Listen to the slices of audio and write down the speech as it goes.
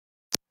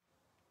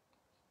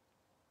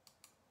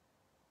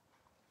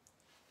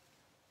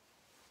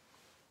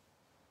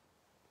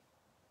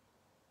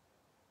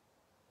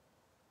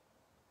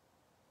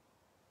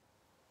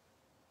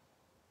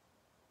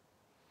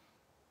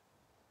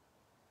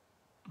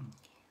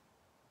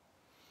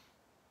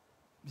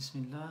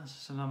Bismillah,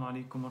 Assalamu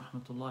alaikum wa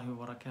rahmatullahi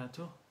wa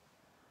barakatuh.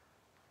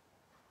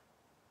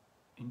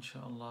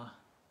 Inshallah,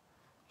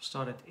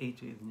 start at 8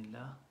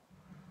 bi'idhnillah.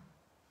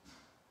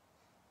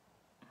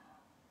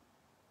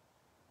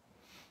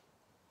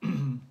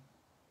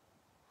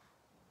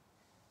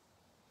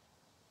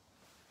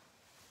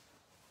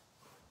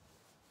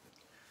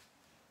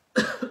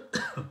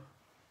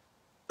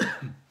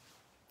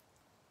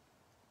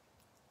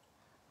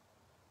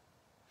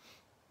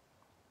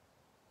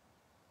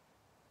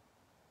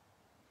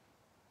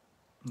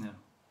 No.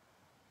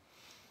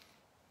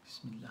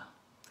 Bismillah.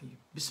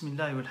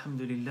 Bismillah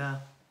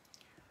walhamdulillah.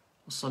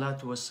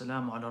 Wassalatu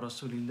wassalamu ala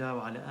rasulillah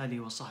wa ala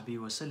alihi wa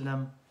sahbihi wa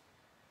sallam.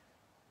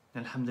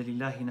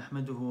 Alhamdulillahi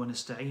nahmaduhu wa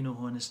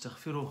nasta'inuhu wa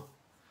nastaghfiruh. Wa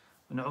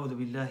na'udhu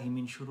billahi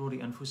min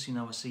shururi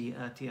anfusina wa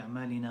sayyiati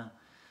a'malina.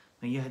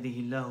 Man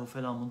yahdihillahu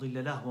fala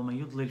mudilla lahu wa man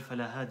yudlil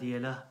fala hadiya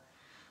lahu.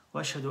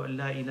 Wa ashhadu an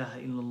la ilaha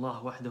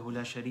illallah wahdahu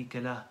la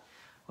sharika lahu.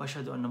 Wa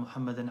ashhadu anna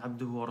Muhammadan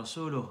abduhu wa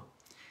rasuluh.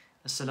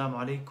 Assalamu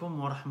alaikum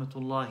wa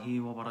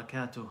rahmatullahi wa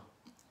barakatuh.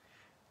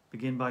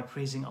 Begin by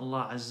praising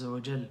Allah Azza wa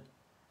Jal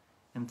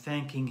and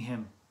thanking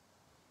Him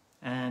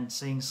and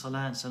saying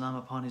salah and salam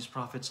upon His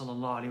Prophet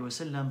sallallahu alaihi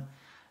wasallam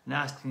and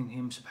asking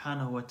Him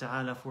subhanahu wa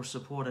ta'ala for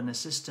support and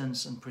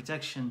assistance and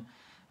protection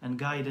and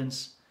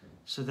guidance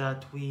so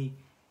that we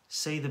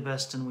say the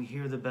best and we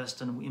hear the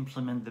best and we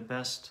implement the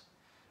best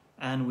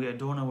and we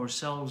adorn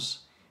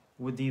ourselves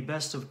with the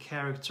best of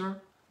character,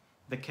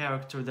 the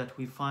character that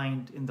we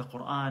find in the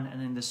Quran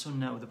and in the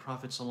Sunnah of the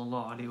Prophet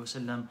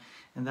ﷺ.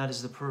 And that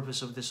is the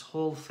purpose of this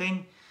whole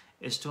thing,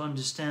 is to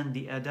understand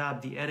the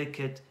adab, the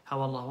etiquette,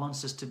 how Allah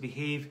wants us to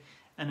behave,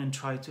 and then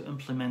try to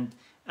implement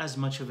as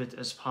much of it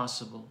as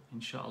possible,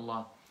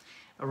 inshallah.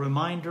 A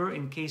reminder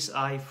in case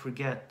I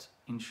forget,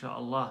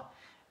 inshallah,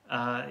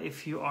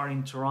 if you are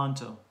in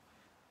Toronto,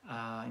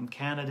 in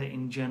Canada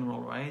in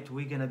general, right,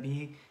 we're going to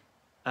be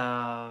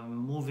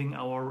moving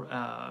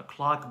our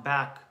clock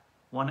back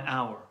 1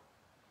 hour.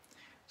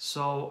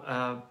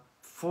 So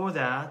for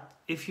that,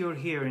 if you're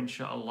here,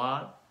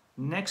 inshallah,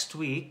 next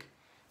week,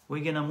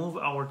 we're going to move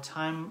our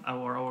time,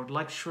 our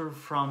lecture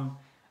from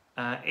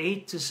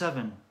 8 to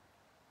 7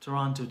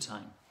 Toronto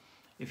time.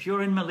 If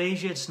you're in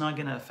Malaysia, it's not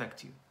going to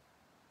affect you.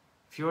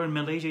 If you're in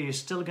Malaysia, you're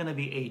still going to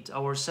be 8.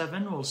 Our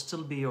 7 will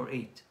still be your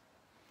 8.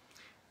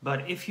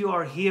 But if you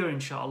are here,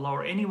 inshallah,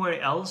 or anywhere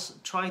else,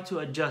 try to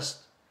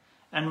adjust.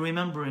 And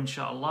remember,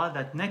 inshallah,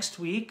 that next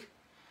week,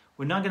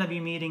 we're not going to be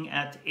meeting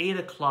at 8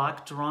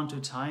 o'clock Toronto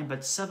time,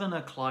 but 7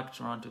 o'clock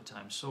Toronto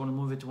time. So we'll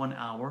move it 1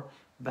 hour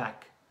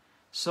back.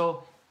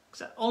 So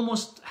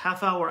almost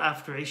half hour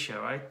after Isha,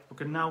 right?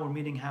 Because now we're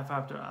meeting half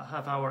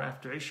hour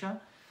after Isha.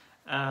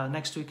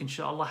 Next week,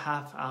 inshallah,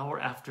 half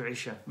hour after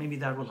Isha. Maybe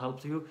that will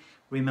help you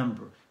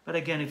remember. But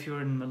again, if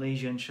you're in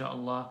Malaysia,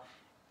 inshallah,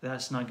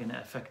 that's not going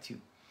to affect you.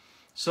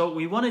 So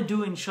we want to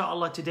do,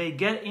 inshallah, today,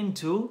 get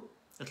into,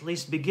 at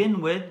least begin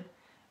with,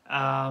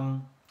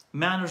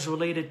 manners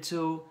related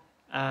to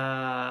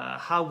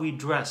how we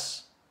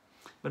dress.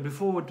 But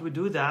before we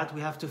do that, we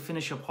have to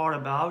finish a part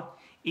about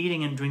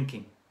eating and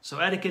drinking. So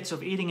etiquettes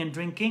of eating and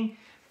drinking,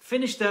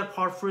 finish that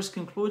part first,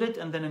 conclude it,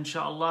 and then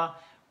inshallah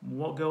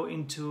we'll go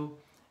into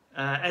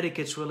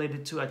etiquettes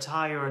related to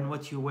attire and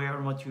what you wear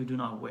and what you do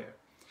not wear.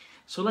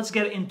 So let's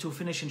get into,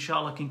 finish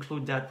inshallah,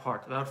 conclude that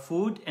part about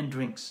food and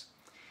drinks.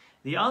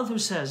 The author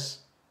says,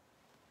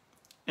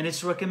 and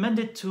it's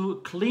recommended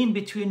to clean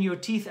between your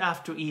teeth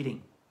after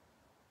eating.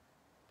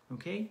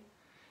 Okay?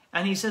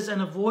 And he says,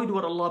 and avoid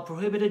what Allah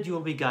prohibited, you will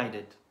be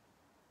guided.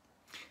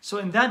 So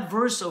in that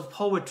verse of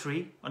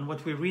poetry, and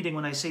what we're reading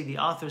when I say the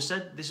author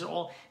said,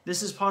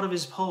 this is part of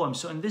his poem.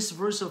 So in this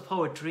verse of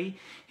poetry,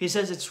 he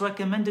says it's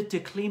recommended to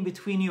clean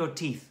between your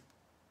teeth.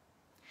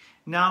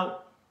 Now,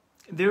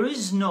 there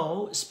is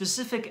no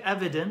specific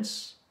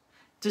evidence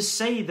to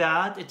say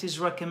that it is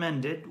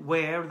recommended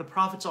where the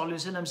Prophet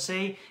ﷺ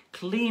say,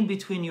 clean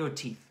between your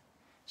teeth.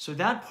 So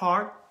that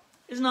part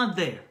is not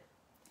there.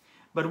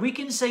 But we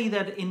can say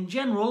that in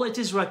general it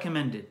is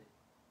recommended.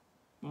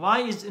 Why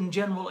is in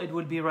general it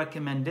would be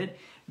recommended?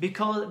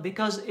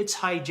 Because it's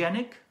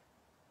hygienic.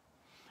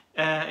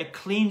 It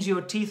cleans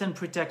your teeth and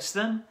protects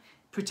them.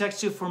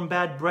 Protects you from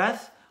bad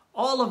breath.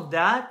 All of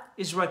that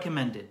is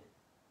recommended.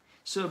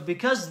 So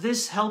because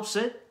this helps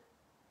it,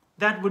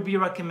 that would be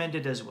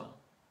recommended as well.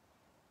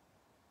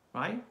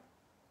 Right?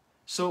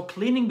 So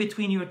cleaning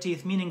between your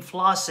teeth, meaning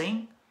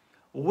flossing,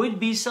 would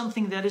be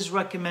something that is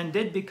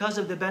recommended because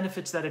of the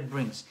benefits that it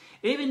brings.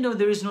 Even though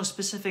there is no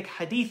specific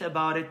hadith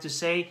about it to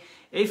say,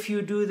 if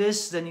you do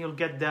this, then you'll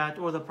get that,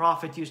 or the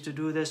Prophet used to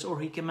do this, or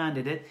he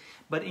commanded it.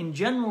 But in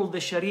general, the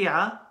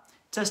Sharia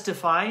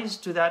testifies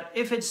to that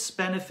if it's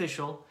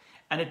beneficial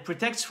and it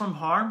protects from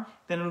harm,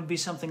 then it would be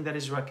something that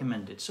is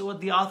recommended. So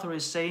what the author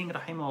is saying,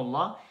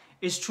 rahimahullah,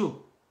 is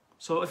true.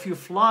 So if you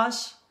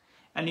floss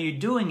and you're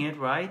doing it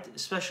right,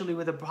 especially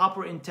with a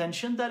proper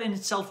intention, that in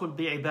itself would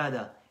be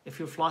ibadah. If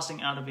you're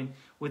flossing out of it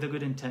with a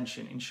good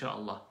intention,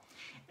 inshallah.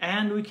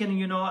 And we can,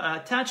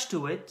 attach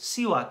to it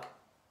siwak,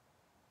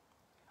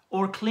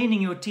 or cleaning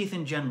your teeth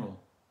in general.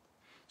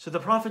 So the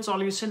Prophet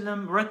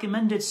ﷺ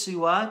recommended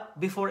siwak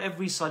before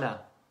every salah.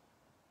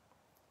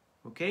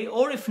 Okay,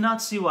 or if not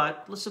siwak,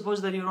 let's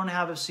suppose that you don't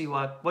have a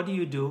siwak, what do?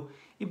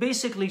 You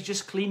basically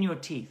just clean your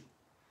teeth.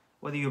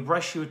 Whether you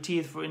brush your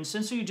teeth, for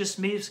instance, or you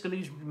just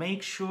basically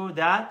make sure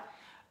that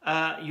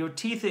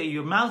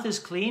your mouth is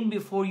clean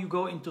before you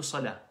go into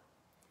salah.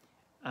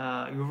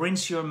 You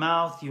rinse your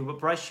mouth, you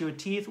brush your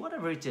teeth,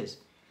 whatever it is.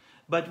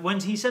 But when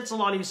he said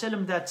sallallahu alaihi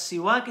wasallam that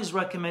siwak is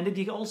recommended,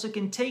 you also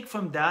can take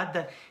from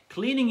that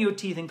cleaning your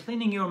teeth and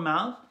cleaning your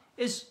mouth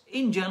is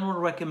in general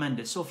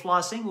recommended. So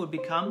flossing would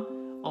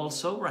become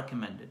also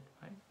recommended,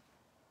 right?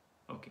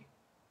 Okay.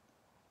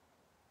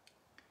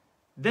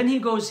 Then he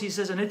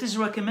says, and it is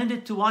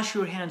recommended to wash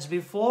your hands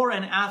before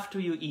and after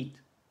you eat.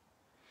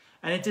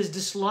 And it is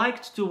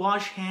disliked to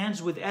wash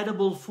hands with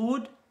edible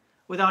food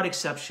without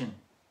exception.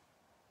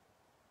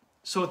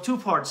 So 2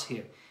 parts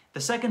here.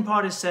 The second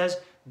part says,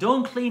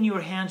 don't clean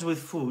your hands with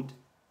food.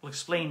 We'll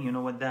explain,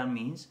 what that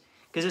means.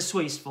 Because it's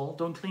wasteful.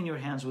 Don't clean your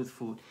hands with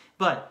food.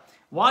 But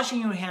washing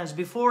your hands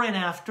before and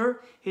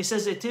after, he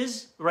says it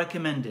is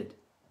recommended.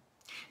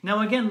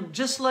 Now again,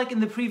 just like in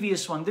the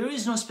previous one, there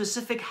is no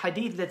specific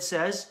hadith that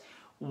says,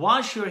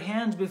 wash your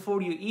hands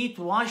before you eat,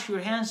 wash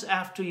your hands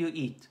after you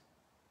eat.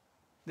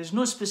 There's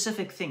no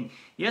specific thing.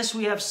 Yes,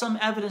 we have some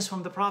evidence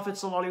from the Prophet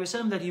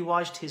ﷺ that he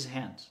washed his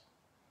hands.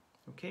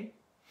 Okay?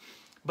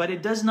 But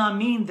it does not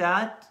mean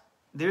that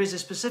there is a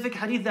specific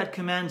hadith that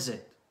commands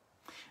it.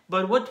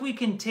 But what we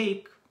can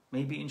take,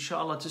 maybe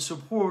inshallah, to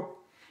support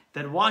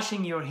that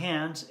washing your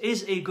hands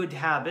is a good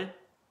habit,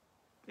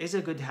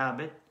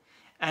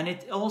 and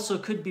it also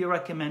could be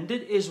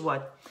recommended, is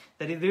what?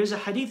 That if there is a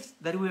hadith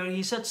that where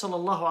he said,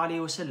 sallallahu alayhi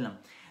wasallam,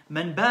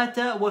 man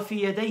bata wa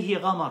fi yadayhi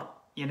ghamar.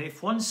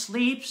 If one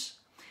sleeps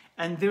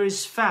and there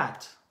is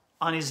fat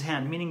on his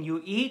hand, meaning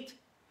you eat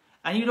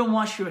and you don't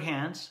wash your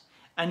hands,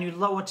 and you're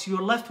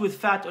left with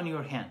fat on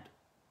your hand.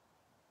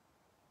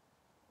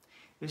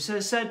 So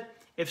it said,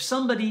 if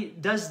somebody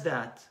does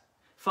that,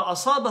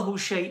 فَأَصَابَهُ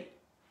شَيْءٍ,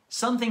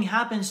 something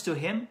happens to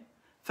him,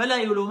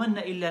 فَلَا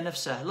يُلُومَنَّ إِلَّا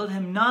نَفْسَهُ, let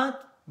him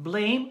not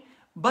blame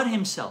but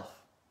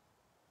himself.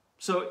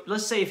 So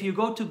let's say if you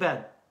go to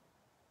bed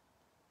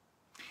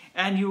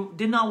and you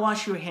did not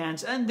wash your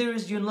hands and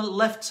you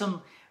left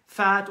some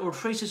fat or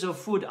traces of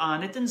food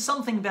on it and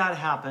something bad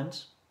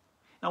happens.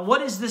 Now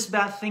what is this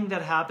bad thing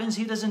that happens?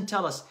 He doesn't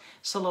tell us,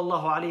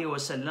 sallallahu alayhi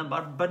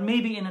wasallam, but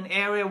maybe in an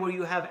area where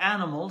you have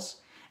animals,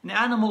 an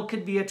animal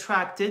could be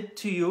attracted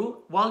to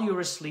you while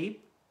you're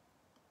asleep.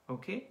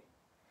 Okay?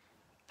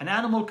 An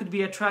animal could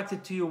be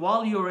attracted to you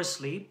while you're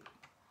asleep.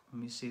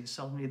 Let me see,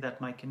 tell me that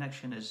my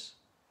connection is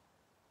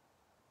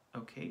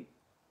okay.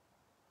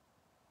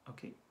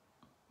 Okay,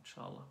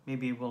 inshallah.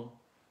 Maybe we'll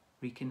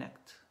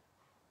reconnect.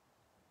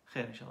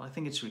 Khair, inshallah. I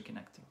think it's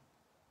reconnecting.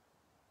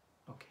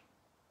 Okay.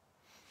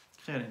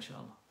 Khair,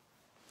 inshallah.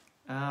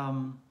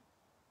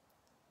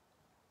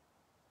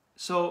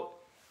 So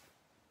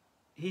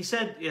he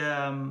said,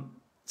 sallallahu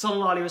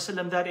alaihi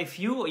wasallam, that if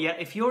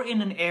you're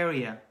in an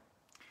area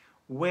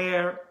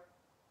where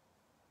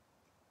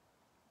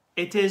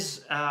it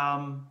is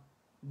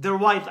they're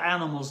wild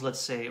animals, let's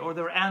say, or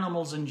they're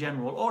animals in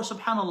general, or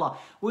subhanallah,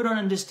 we don't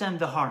understand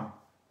the harm.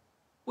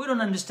 We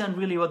don't understand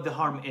really what the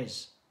harm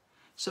is.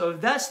 So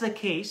if that's the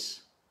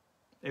case,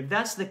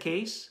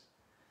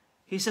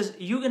 he says,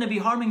 you're going to be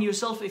harming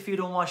yourself if you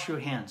don't wash your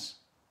hands.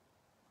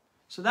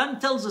 So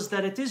that tells us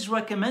that it is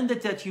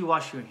recommended that you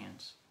wash your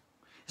hands,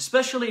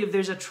 especially if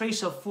there's a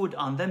trace of food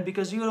on them,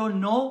 because you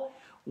don't know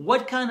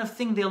what kind of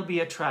thing they'll be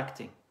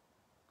attracting.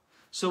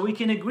 So we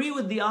can agree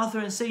with the author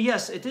and say,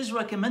 yes, it is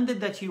recommended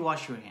that you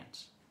wash your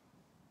hands.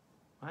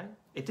 Right?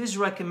 It is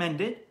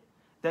recommended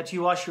that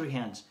you wash your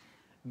hands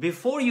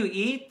before you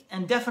eat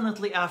and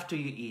definitely after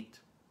you eat.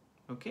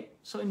 Okay?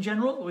 So in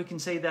general, we can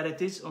say that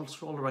it is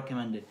also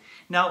recommended.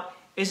 Now,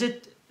 is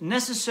it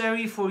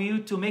necessary for you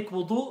to make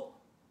wudu?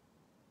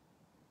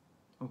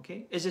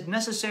 Okay? Is it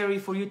necessary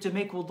for you to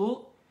make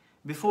wudu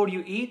before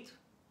you eat?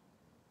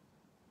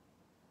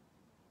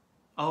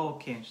 Oh,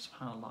 okay.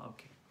 SubhanAllah.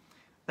 Okay.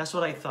 That's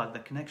what I thought. The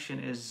connection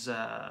is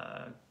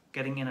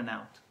getting in and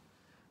out.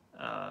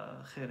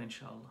 Khair,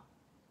 inshallah.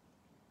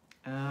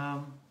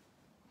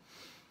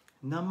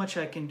 Not much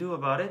I can do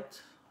about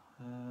it.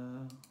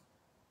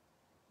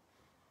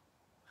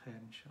 Khair,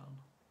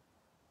 inshallah.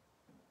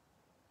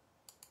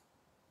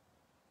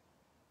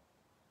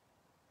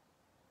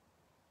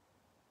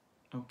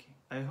 Okay.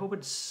 I hope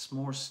it's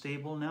more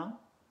stable now.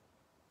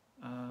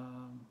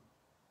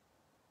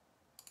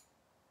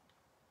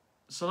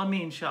 So let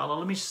me, inshallah,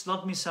 let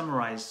me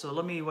summarize. So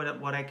let me,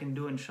 what I can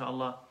do,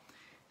 inshallah,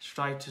 is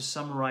try to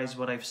summarize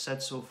what I've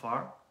said so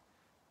far.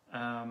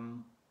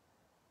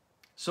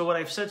 So what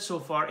I've said so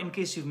far, in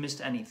case you've missed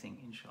anything,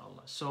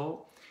 inshallah.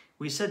 So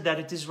we said that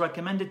it is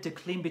recommended to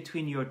clean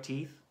between your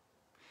teeth.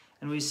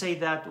 And we say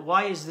that,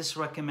 why is this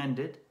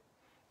recommended?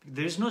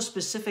 There's no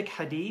specific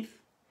hadith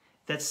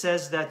that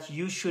says that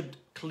you should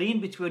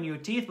clean between your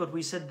teeth, but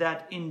we said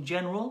that in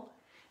general,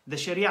 the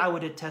Sharia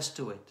would attest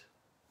to it.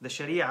 The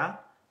Sharia,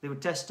 they would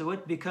attest to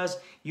it because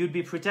you'd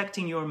be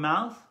protecting your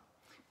mouth,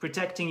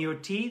 protecting your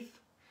teeth,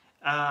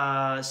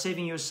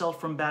 saving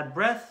yourself from bad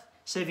breath,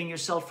 saving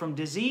yourself from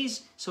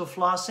disease. So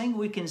flossing,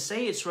 we can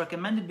say it's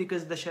recommended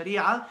because the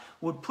Sharia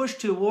would push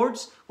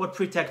towards what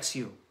protects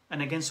you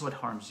and against what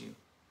harms you.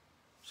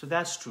 So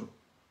that's true.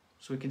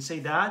 So we can say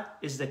that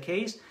is the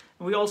case.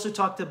 And we also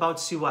talked about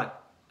siwak.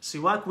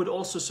 Siwak would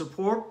also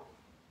support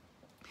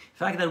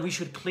the fact that we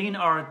should clean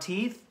our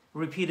teeth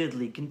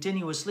repeatedly,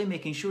 continuously,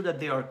 making sure that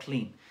they are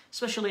clean,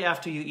 especially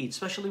after you eat,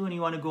 especially when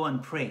you want to go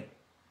and pray.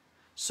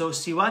 So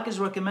siwak is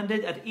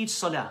recommended at each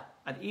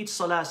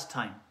salah's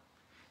time.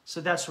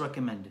 So that's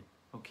recommended,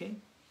 okay?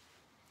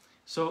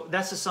 So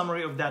that's a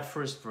summary of that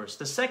first verse.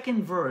 The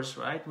second verse,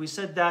 right, we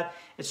said that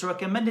it's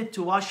recommended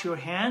to wash your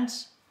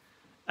hands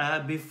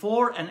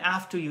before and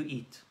after you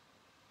eat.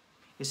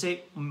 You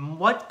say,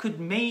 what could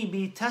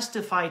maybe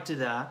testify to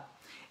that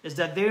is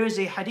that there is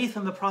a hadith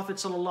from the Prophet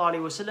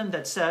ﷺ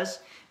that says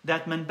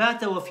that man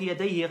bata wa fi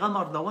yadayhi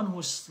ghamar, the one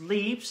who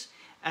sleeps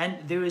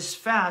and there is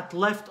fat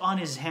left on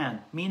his hand,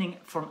 meaning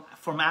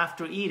from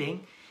after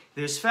eating,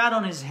 there's fat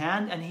on his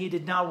hand and he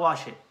did not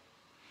wash it.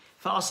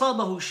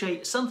 فَأَصَابَهُ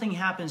شَيْءٍ, something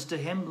happens to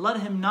him, let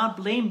him not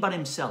blame but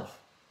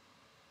himself.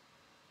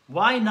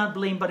 Why not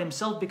blame but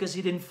himself? Because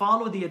he didn't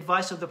follow the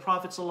advice of the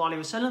Prophet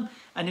ﷺ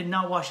and did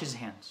not wash his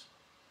hands.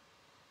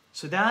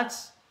 So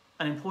that's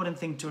an important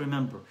thing to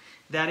remember.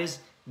 That is,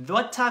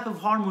 what type of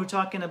harm we're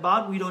talking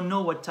about, we don't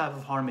know what type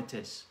of harm it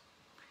is.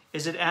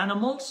 Is it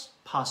animals?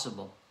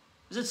 Possible.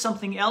 Is it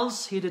something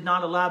else? He did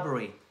not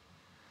elaborate.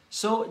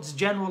 So it's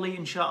generally,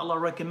 inshallah,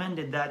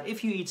 recommended that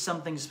if you eat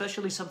something,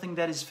 especially something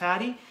that is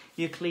fatty,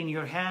 you clean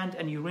your hand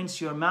and you rinse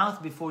your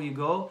mouth before you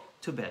go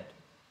to bed.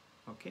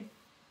 Okay?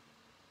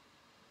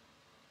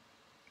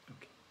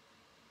 Okay.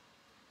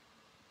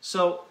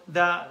 So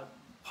the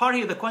part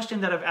here, the question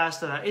that I've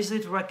asked, is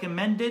it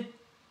recommended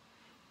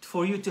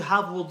for you to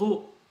have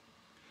wudu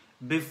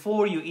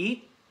before you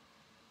eat?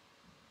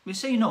 We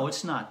say no,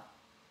 it's not.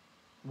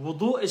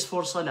 Wudu is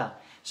for salah.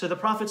 So the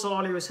Prophet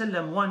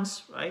ﷺ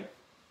once, right,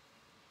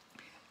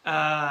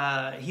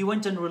 he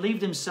went and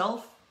relieved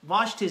himself,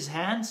 washed his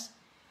hands,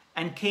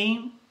 and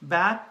came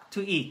back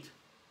to eat,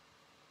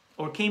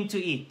 or came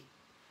to eat.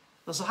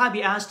 The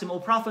Sahabi asked him, O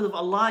Prophet of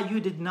Allah, you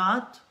did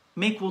not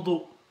make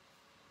wudu.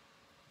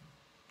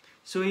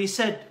 So he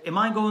said, am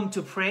I going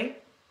to pray?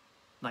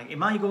 Like,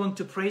 am I going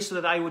to pray so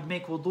that I would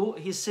make wudu?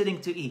 He's sitting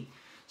to eat.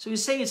 So you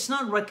say it's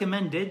not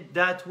recommended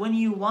that when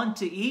you want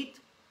to eat,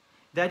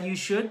 that you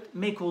should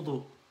make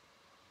wudu.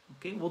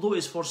 Okay, wudu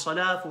is for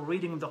salah, for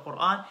reading of the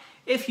Quran.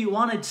 If you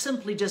want to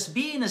simply just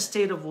be in a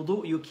state of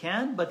wudu, you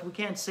can, but we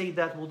can't say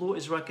that wudu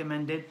is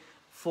recommended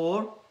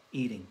for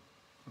eating.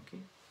 Okay.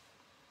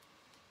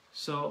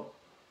 So,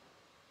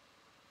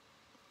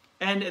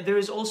 and there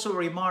is also a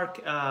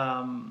remark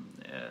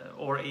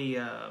or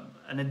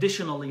an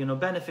additional,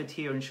 benefit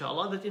here,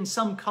 inshallah, that in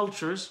some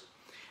cultures,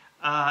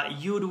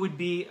 you would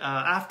be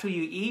after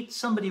you eat,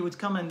 somebody would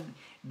come and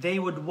they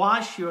would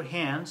wash your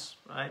hands,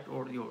 right,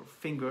 or your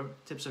finger,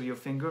 tips of your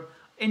finger,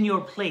 in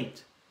your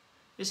plate.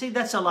 You see,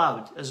 that's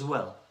allowed as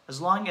well. As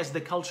long as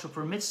the culture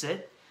permits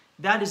it,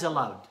 that is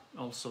allowed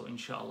also,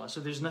 inshallah. So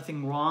there's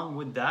nothing wrong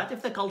with that.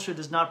 If the culture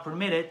does not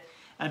permit it,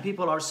 and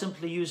people are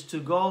simply used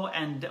to go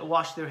and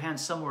wash their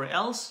hands somewhere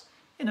else,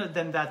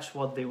 then that's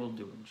what they will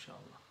do, inshallah.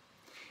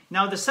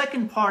 Now, the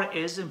second part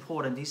is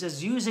important. He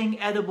says, using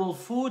edible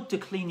food to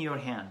clean your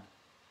hand,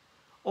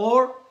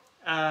 or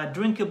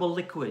drinkable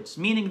liquids,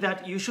 meaning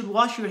that you should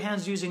wash your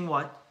hands using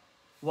what?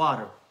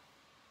 Water.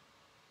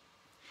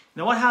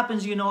 Now what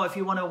happens, if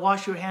you want to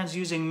wash your hands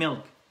using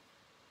milk?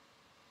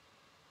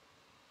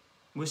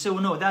 We say,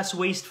 well, no, that's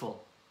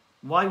wasteful.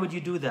 Why would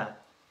you do that?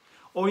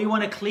 Or you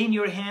want to clean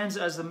your hands,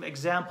 as the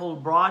example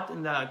brought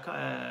in the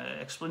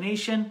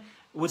explanation,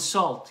 with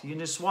salt. You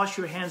just wash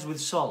your hands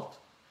with salt.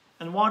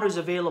 And water is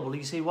available.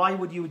 You say, why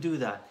would you do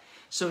that?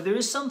 So there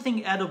is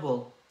something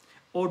edible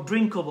or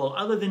drinkable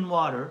other than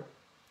water.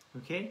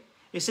 Okay?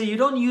 They say you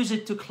don't use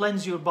it to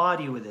cleanse your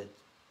body with it,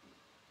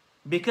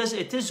 because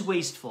it is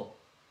wasteful.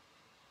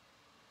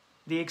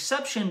 The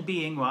exception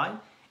being, why?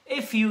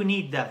 If you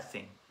need that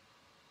thing.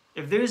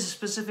 If there is a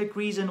specific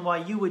reason why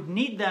you would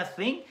need that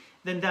thing,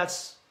 then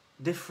that's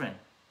different.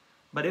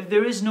 But if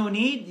there is no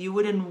need, you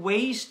wouldn't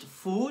waste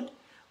food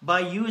by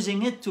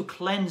using it to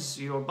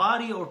cleanse your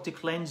body or to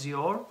cleanse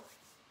your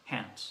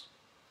hands.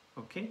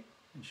 Okay?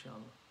 Inshallah.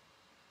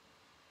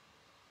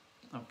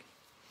 Okay.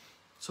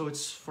 So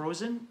it's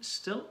frozen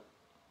still?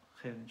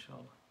 Khair,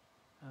 inshallah.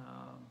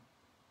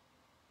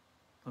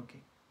 Okay.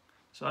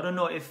 So I don't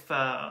know if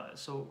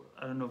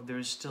there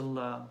is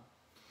still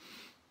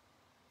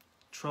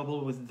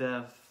trouble with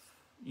the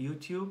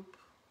YouTube.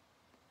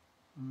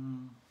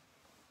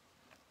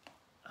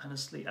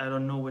 Honestly, I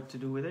don't know what to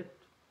do with it.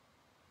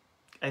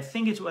 I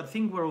think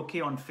we're okay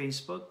on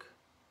Facebook,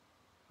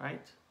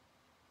 right?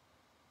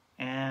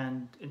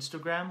 And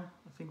Instagram,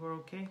 I think we're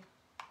okay.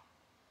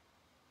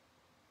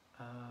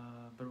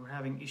 But we're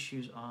having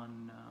issues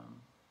on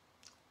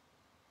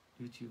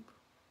YouTube.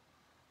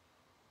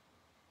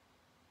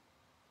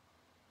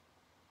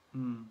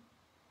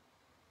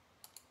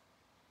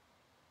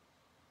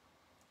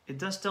 It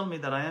does tell me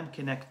that I am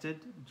connected,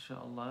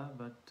 inshallah,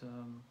 but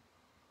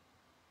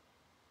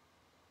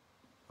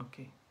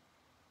okay.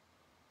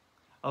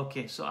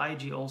 Okay, so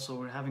IG also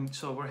we're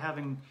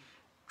having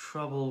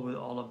trouble with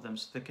all of them.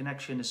 So the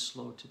connection is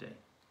slow today.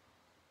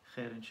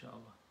 Khair,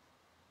 inshallah.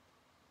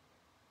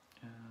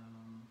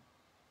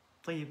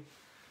 طيب.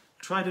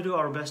 Try to do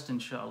our best,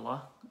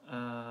 inshallah.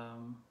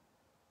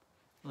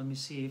 Let me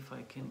see if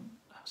I can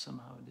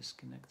somehow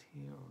disconnect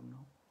here or no.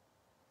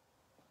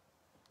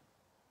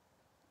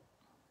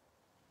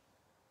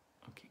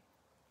 Okay,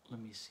 let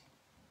me see.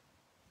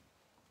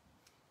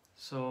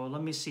 So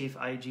let me see if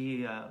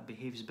IG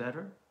behaves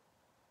better.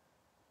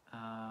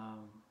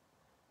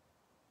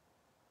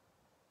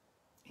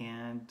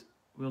 And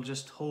we'll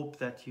just hope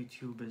that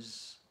YouTube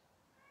is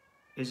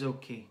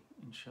okay,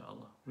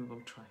 inshallah. We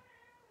will try.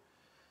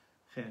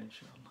 Khair,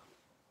 inshallah.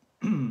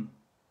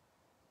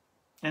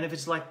 And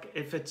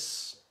if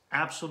it's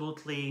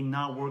absolutely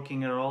not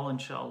working at all,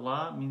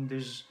 inshallah, I mean,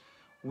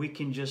 we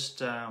can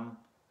just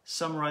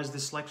summarize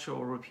this lecture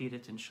or repeat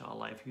it,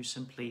 inshallah. If you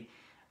simply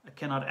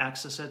cannot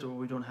access it or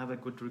we don't have a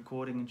good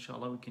recording,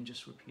 inshallah, we can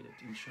just repeat it,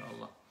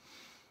 inshallah.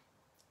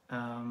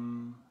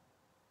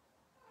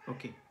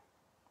 Okay.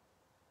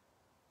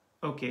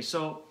 Okay,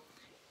 so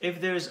if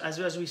there's,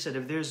 as we said,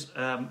 if there's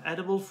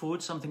edible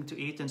food, something to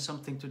eat and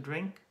something to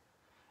drink,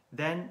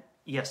 then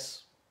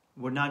yes,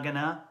 we're not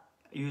gonna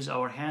use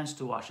our hands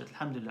to wash it.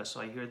 Alhamdulillah,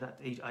 so I hear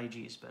that IG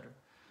is better.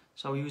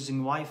 So I'm using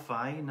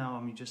Wi-Fi, now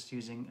I'm just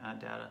using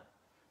data.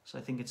 So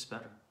I think it's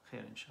better.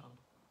 Khair, inshallah.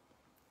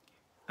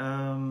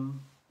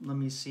 Let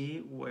me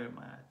see, where am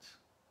I at?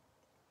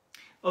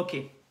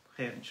 Okay,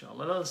 khair,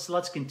 inshallah.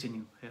 Let's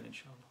continue. Khair,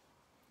 inshallah.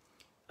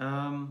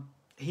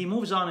 He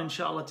moves on,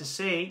 inshallah, to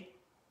say,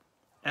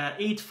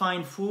 eat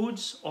fine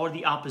foods or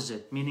the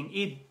opposite, meaning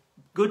eat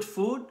good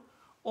food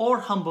or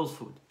humble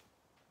food.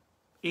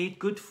 Eat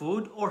good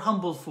food or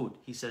humble food,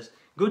 he says.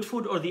 Good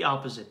food or the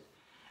opposite.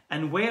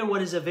 And wear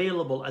what is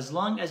available as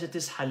long as it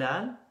is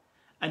halal,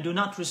 and do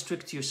not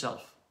restrict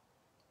yourself.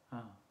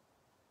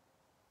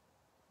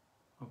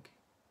 Okay.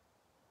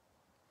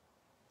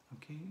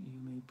 Okay, you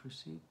may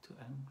proceed to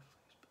end.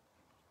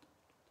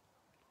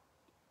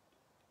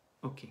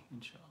 Okay,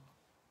 inshallah.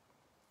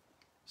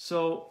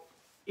 So,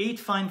 eat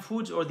fine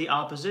foods or the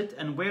opposite,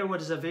 and wear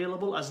what is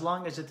available as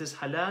long as it is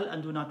halal,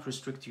 and do not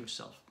restrict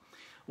yourself.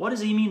 What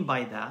does he mean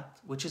by that?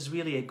 Which is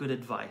really a good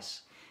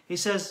advice. He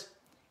says,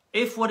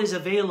 if what is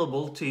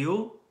available to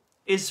you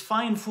is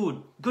fine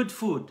food, good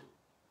food,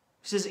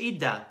 he says, eat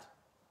that.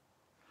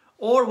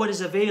 Or what is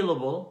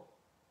available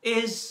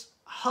is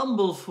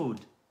humble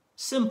food,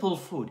 simple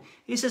food.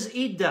 He says,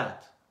 eat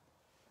that.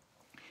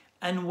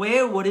 And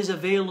wear what is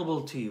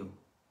available to you.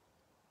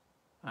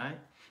 Right?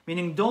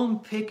 Meaning,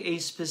 don't pick a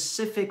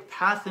specific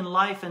path in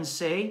life and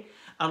say,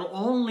 I'll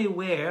only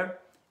wear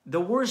the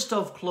worst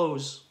of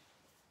clothes.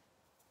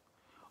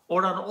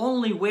 Or I'll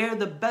only wear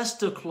the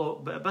best of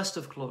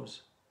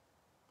clothes.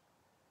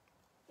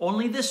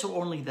 Only this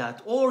or only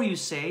that. Or you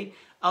say,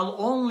 I'll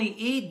only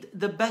eat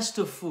the best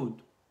of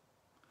food.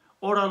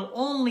 Or I'll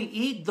only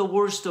eat the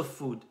worst of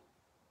food.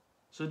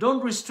 So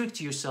don't restrict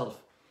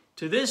yourself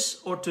to this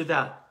or to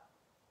that.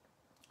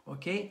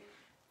 Okay?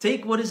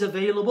 Take what is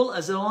available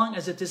as long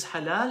as it is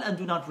halal, and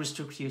do not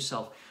restrict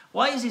yourself.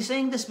 Why is he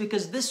saying this?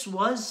 Because this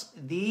was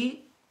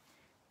the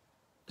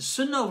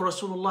Sunnah of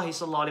Rasulullah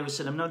sallallahu alaihi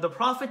wasallam. Now the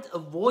Prophet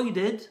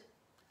avoided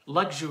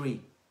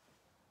luxury.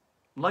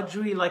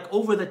 Luxury like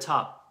over the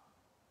top.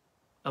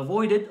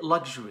 Avoided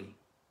luxury.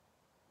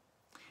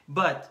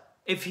 But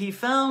if he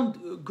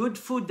found good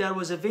food that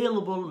was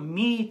available,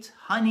 meat,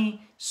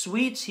 honey,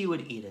 sweets, he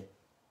would eat it.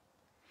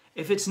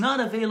 If it's not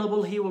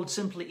available, he will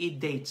simply eat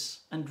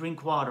dates and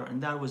drink water,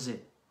 and that was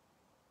it.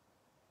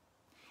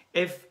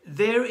 If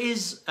there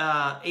is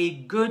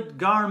a good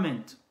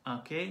garment,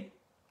 okay,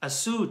 a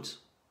suit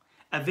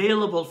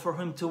available for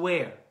him to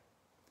wear,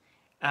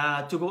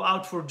 to go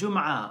out for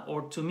Jum'ah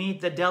or to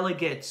meet the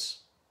delegates,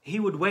 he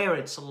would wear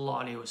it,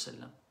 sallallahu alaihi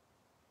wasallam.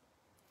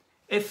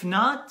 If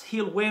not,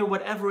 he'll wear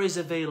whatever is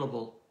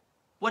available.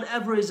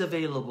 Whatever is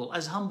available,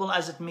 as humble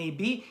as it may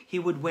be, he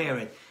would wear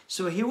it.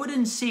 So he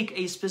wouldn't seek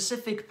a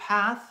specific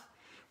path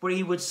where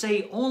he would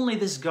say only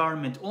this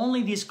garment,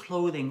 only this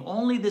clothing,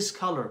 only this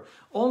color,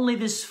 only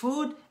this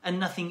food,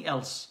 and nothing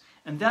else.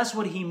 And that's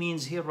what he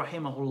means here,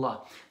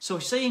 rahimahullah. So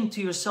saying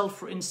to yourself,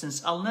 for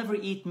instance, I'll never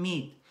eat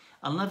meat,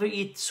 I'll never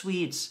eat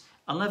sweets,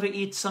 I'll never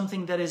eat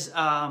something that is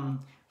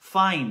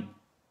fine.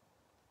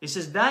 He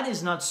says that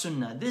is not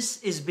sunnah, this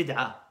is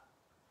bid'ah.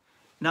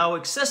 Now,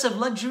 excessive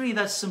luxury,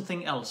 that's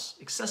something else.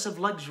 Excessive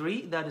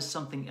luxury, that is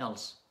something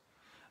else.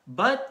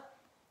 But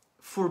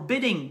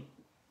forbidding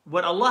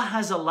what Allah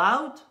has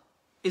allowed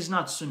is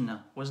not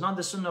sunnah. Was not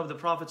the sunnah of the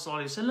Prophet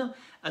ﷺ,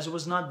 as it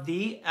was not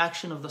the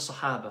action of the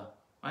Sahaba.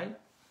 Right?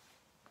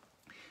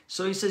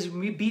 So he says,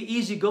 be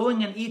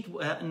easygoing and eat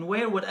and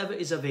wear whatever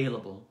is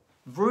available.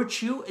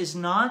 Virtue is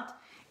not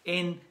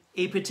in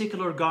a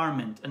particular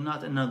garment and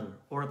not another,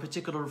 or a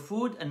particular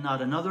food and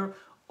not another,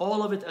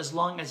 All of it, as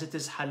long as it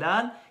is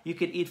halal, you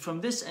can eat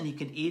from this and you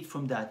can eat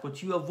from that.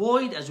 What you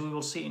avoid, as we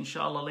will see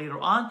inshallah later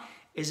on,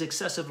 is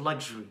excessive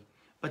luxury,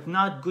 but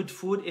not good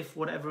food if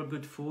whatever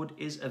good food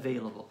is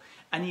available.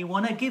 And you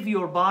want to give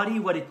your body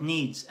what it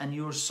needs and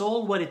your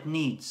soul what it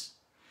needs.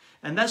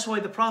 And that's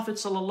why the Prophet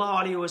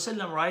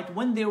ﷺ, right,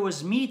 when there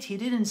was meat, he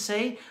didn't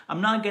say,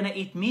 I'm not going to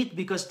eat meat,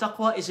 because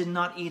taqwa is in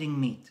not eating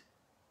meat.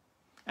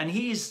 And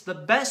he is the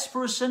best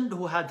person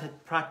who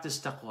had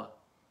practiced taqwa.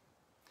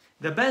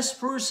 The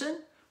best person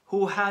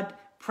who had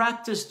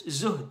practiced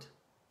zuhd.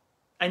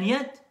 And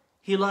yet,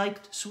 he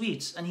liked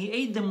sweets and he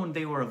ate them when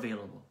they were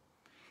available.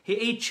 He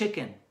ate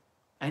chicken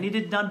and he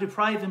did not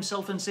deprive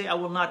himself and say, I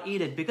will not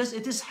eat it because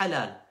it is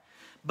halal.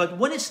 But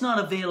when it's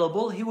not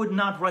available, he would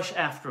not rush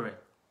after it.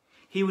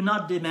 He would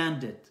not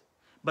demand it.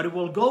 But it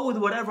will go with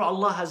whatever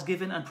Allah has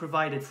given and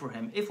provided for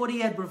him. If what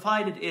he had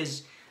provided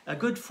is a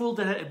good food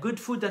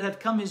that had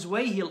come his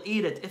way, he'll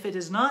eat it. If it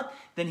is not,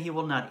 then he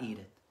will not eat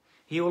it.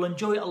 He will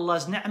enjoy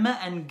Allah's ni'mah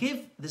and give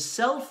the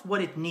self what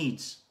it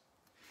needs.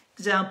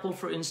 Example,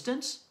 for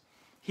instance,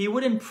 he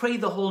wouldn't pray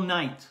the whole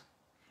night,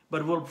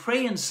 but will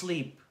pray and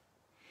sleep.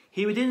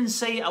 He didn't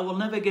say, I will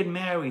never get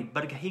married,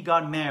 but he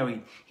got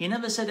married. He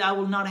never said, I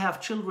will not have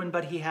children,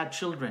 but he had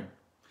children.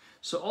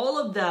 So all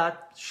of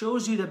that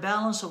shows you the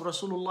balance of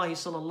Rasulullah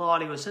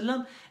sallallahu alaihi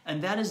wasallam,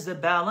 and that is the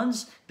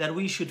balance that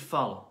we should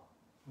follow.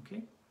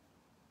 Okay?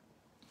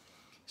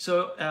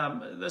 So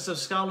as the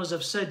scholars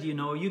have said,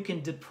 you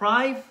can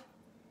deprive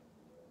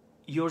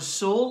your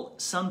soul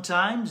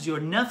sometimes, your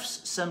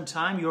nafs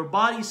sometimes, your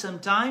body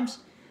sometimes,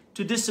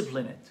 to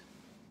discipline it.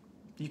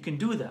 You can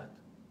do that.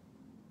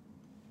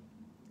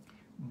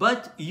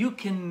 But you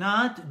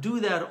cannot do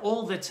that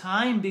all the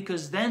time,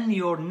 because then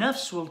your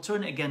nafs will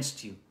turn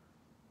against you.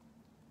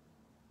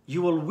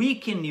 You will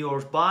weaken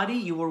your body,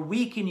 you will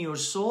weaken your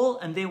soul,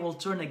 and they will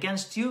turn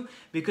against you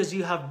because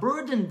you have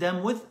burdened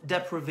them with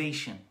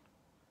deprivation.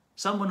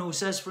 Someone who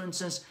says, for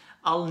instance,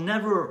 I'll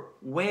never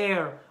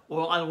wear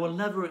or I will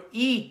never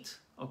eat,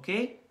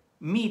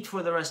 meat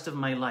for the rest of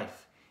my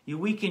life. You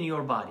weaken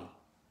your body.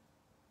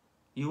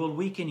 You will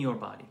weaken your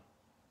body.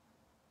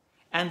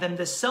 And then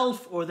the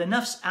self or the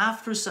nafs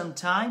after some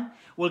time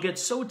will get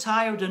so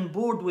tired and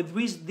bored with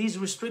these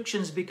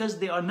restrictions, because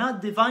they are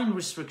not divine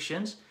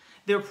restrictions,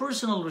 they're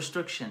personal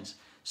restrictions.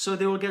 So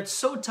they will get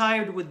so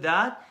tired with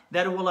that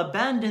it will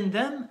abandon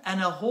them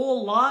and a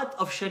whole lot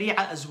of sharia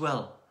as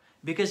well,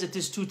 because it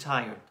is too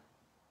tired.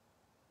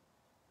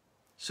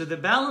 So the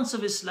balance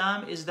of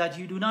Islam is that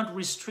you do not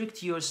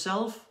restrict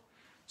yourself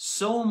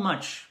so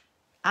much.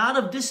 Out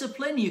of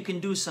discipline, you can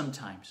do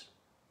sometimes.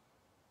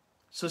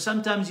 So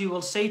sometimes you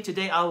will say,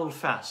 today I will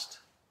fast.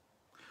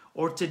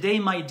 Or today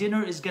my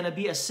dinner is going to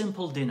be a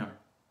simple dinner.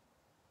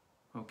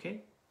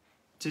 Okay?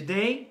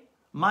 Today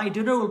my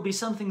dinner will be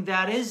something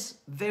that is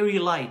very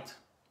light.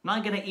 I'm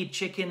not going to eat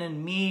chicken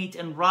and meat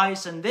and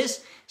rice and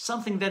this.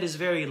 Something that is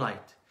very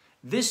light.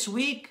 This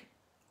week,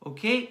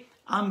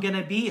 I'm going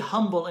to be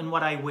humble in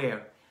what I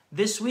wear.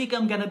 This week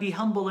I'm going to be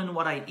humble in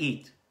what I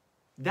eat.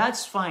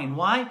 That's fine.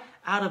 Why?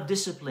 Out of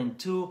discipline,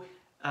 to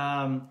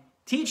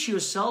teach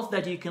yourself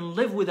that you can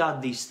live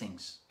without these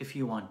things if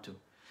you want to.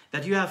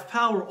 That you have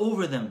power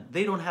over them.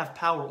 They don't have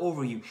power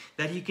over you.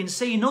 That you can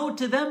say no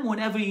to them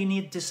whenever you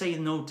need to say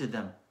no to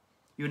them.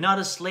 You're not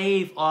a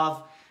slave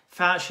of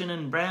fashion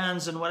and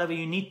brands and whatever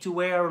you need to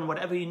wear and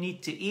whatever you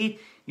need to eat.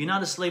 You're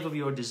not a slave of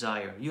your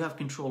desire. You have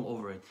control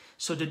over it.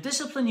 So to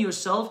discipline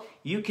yourself,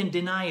 you can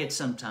deny it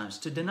sometimes.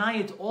 To deny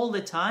it all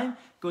the time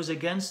goes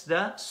against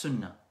the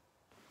sunnah.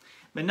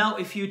 But now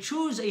if you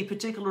choose a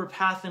particular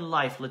path in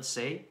life, let's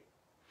say,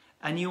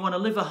 and you want to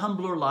live a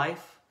humbler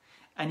life,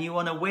 and you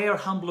want to wear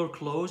humbler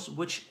clothes,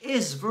 which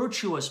is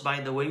virtuous, by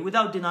the way,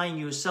 without denying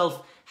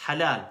yourself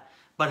halal,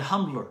 but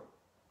humbler,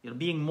 you're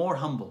being more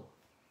humble.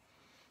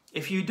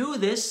 If you do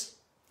this,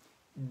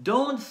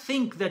 don't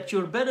think that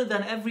you're better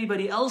than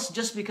everybody else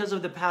just because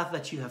of the path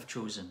that you have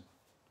chosen.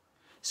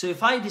 So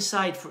if I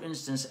decide, for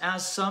instance,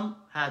 as some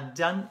had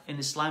done in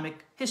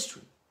Islamic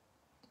history,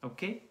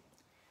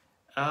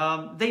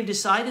 they've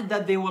decided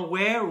that they will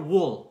wear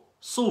wool,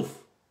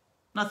 suf,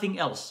 nothing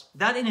else.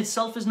 That in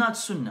itself is not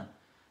sunnah.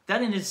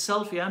 That in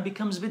itself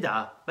becomes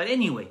bid'ah. But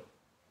anyway,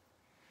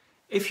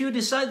 if you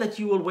decide that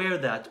you will wear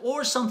that,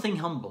 or something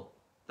humble,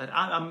 that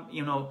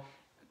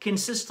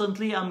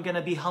consistently I'm going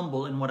to be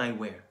humble in what I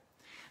wear.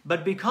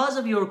 But because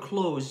of your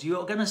clothes,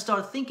 you're going to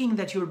start thinking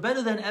that you're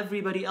better than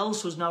everybody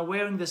else who's not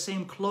wearing the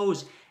same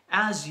clothes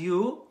as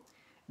you.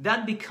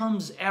 That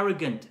becomes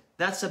arrogant.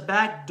 That's a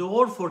back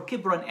door for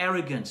kibr and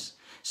arrogance.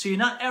 So you're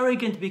not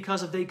arrogant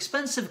because of the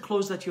expensive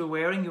clothes that you're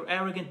wearing. You're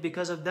arrogant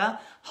because of the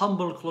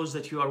humble clothes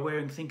that you are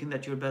wearing, thinking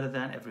that you're better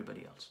than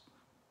everybody else.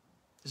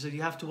 So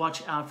you have to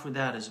watch out for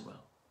that as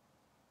well.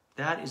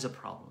 That is a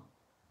problem.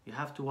 You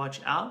have to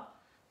watch out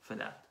for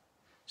that.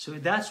 So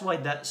that's why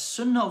the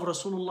sunnah of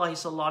Rasulullah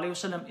sallallahu alaihi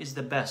wasallam is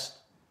the best.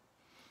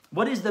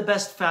 What is the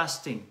best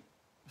fasting?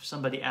 If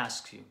somebody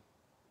asks you.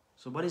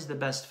 So what is the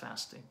best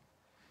fasting?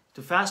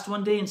 To fast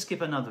one day and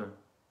skip another.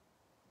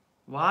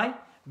 Why?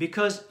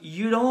 Because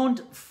you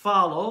don't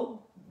follow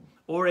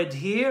or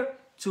adhere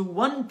to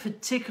one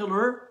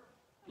particular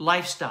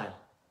lifestyle.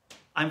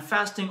 I'm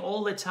fasting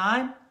all the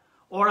time,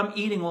 or I'm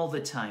eating all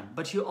the time,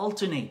 but you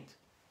alternate.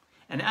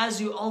 And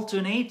as you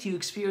alternate, you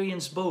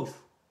experience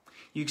both.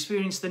 You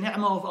experience the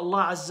ni'mah of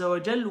Allah Azza wa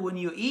Jal when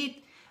you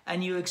eat,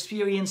 and you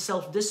experience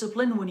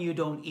self-discipline when you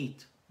don't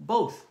eat.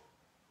 Both.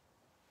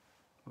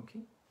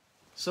 Okay?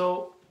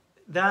 So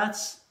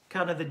that's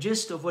kind of the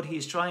gist of what he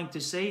is trying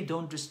to say.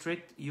 Don't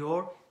restrict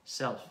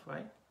yourself,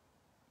 right?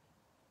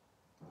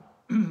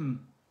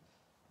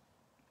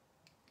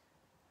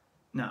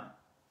 Now,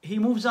 he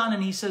moves on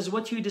and he says,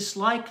 what you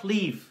dislike,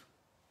 leave.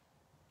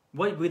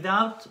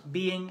 Without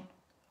being...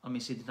 Let me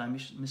see, did I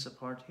miss a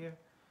part here?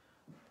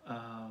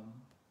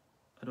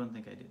 I don't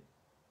think I did.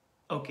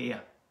 Okay, yeah,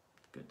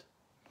 good.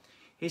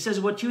 He says,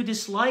 what you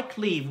dislike,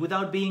 leave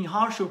without being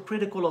harsh or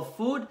critical of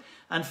food,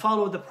 and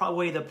follow the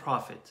way of the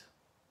Prophet.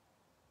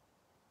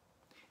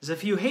 As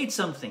if you hate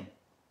something,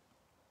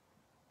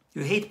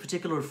 you hate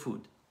particular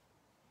food.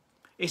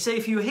 He says,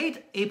 if you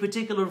hate a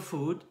particular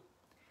food,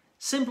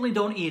 simply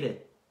don't eat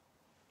it.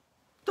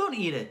 Don't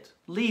eat it,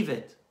 leave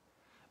it,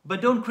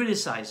 but don't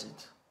criticize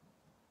it.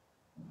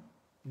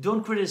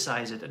 Don't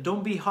criticize it.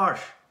 Don't be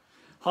harsh.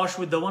 Harsh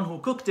with the one who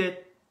cooked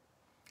it,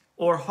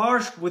 or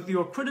harsh with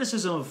your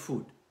criticism of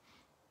food.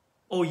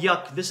 Oh,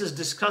 yuck, this is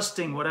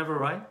disgusting, whatever,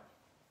 right?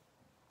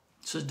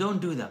 So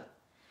don't do that.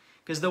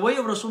 Because the way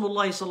of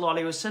Rasulullah sallallahu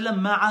alayhi wa sallam,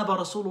 مَعَابَ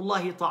رَسُولُ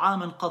اللَّهِ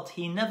طَعَامًا قَطْ.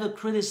 He never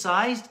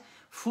criticized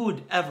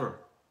food, ever.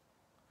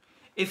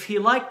 If he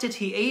liked it,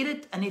 he ate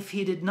it, and if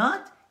he did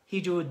not, he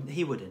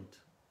wouldn't.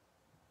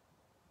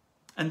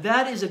 And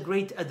that is a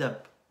great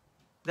adab.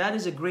 That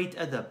is a great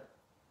adab.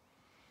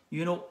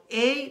 You know,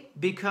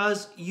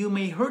 because you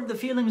may hurt the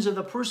feelings of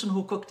the person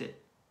who cooked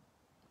it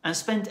and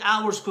spent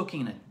hours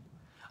cooking it.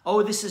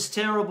 Oh, this is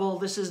terrible,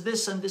 this is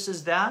this and this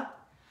is that.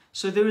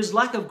 So there is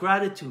lack of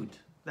gratitude.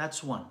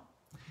 That's one.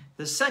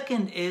 The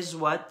second is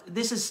what?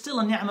 This is still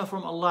a ni'mah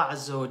from Allah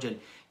Azza wa Jal.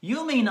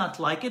 You may not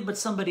like it, but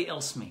somebody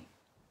else may.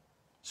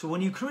 So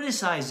when you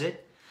criticize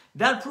it,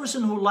 that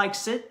person who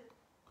likes it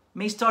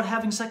may start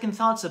having second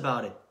thoughts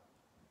about it.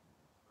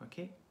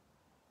 Okay?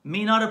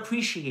 May not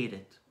appreciate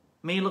it.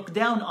 May look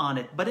down on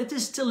it, but it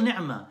is still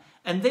ni'mah,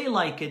 and they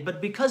like it.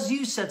 But because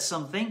you said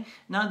something,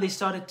 now they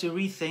started to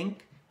rethink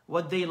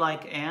what they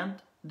like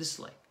and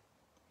dislike.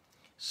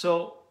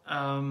 So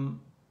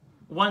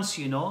once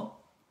you know,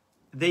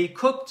 they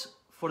cooked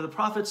for the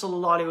Prophet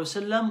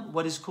ﷺ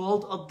what is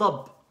called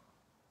Al-Adab.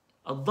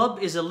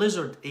 Al-Adab is a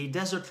lizard, a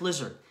desert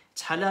lizard.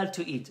 It's halal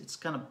to eat. It's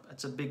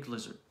a big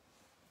lizard.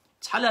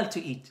 It's halal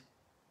to eat.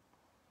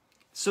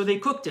 So they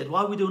cooked it.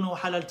 Why we don't know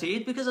halal to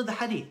eat? Because of the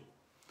hadith.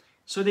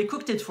 So they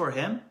cooked it for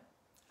him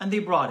and they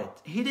brought it.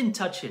 He didn't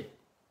touch it.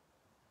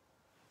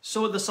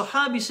 So the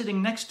Sahabi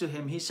sitting next to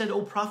him, he said,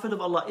 "O Prophet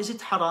of Allah, is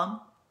it haram?"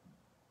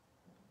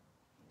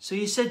 So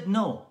he said,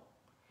 "No,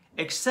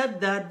 except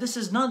that this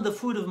is not the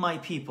food of my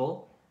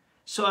people,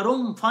 so I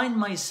don't find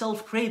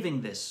myself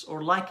craving this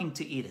or liking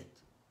to eat it."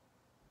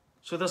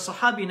 So the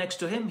Sahabi next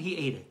to him, he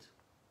ate it.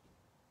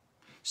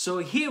 So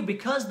here,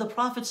 because the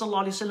Prophet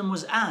ﷺ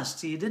was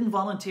asked, he didn't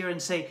volunteer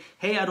and say,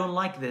 "Hey, I don't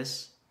like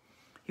this."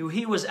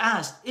 He was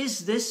asked,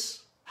 "Is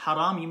this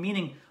haram?"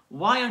 Meaning,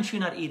 why aren't you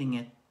not eating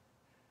it?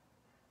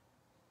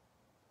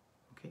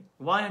 Okay,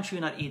 why aren't you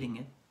not eating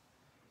it?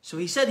 So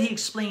he said, he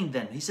explained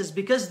then. He says,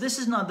 because this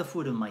is not the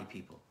food of my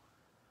people.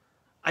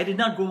 I did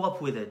not grow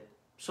up with it.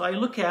 So I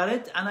look at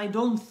it and I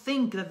don't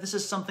think that this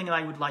is something that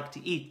I would like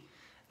to eat.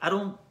 I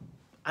don't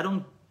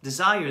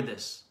desire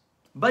this.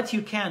 But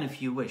you can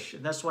if you wish.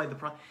 And that's why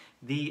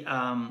the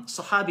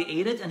Sahabi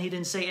ate it and he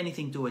didn't say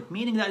anything to it.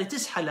 Meaning that it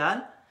is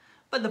halal,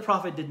 but the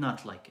Prophet did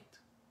not like it.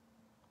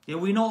 Yeah,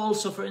 we know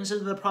also, for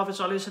instance, that the Prophet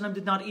ﷺ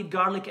did not eat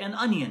garlic and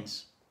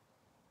onions.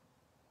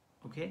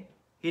 Okay?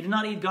 He did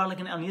not eat garlic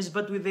and onions,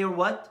 but they are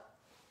what?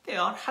 They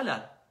are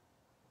halal.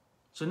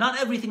 So not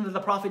everything that the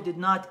Prophet did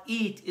not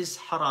eat is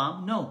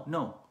haram.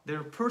 No.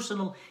 Their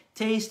personal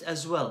taste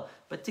as well.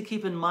 But to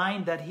keep in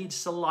mind that he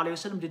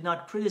ﷺ did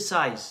not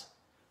criticize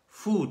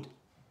food.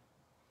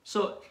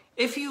 So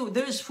if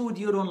there is food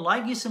you don't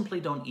like, you simply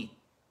don't eat.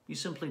 You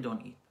simply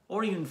don't eat.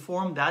 Or you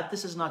inform that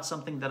this is not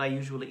something that I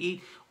usually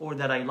eat or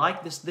that I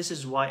like. This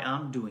is why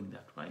I'm doing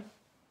that, right?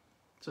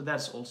 So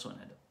that's also an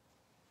adab.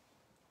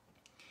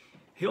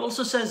 He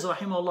also says,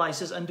 rahimahullah, he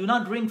says, and do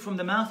not drink from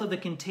the mouth of the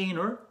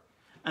container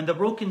and the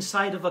broken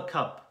side of a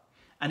cup,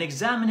 and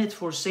examine it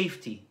for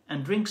safety,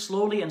 and drink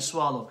slowly and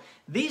swallow.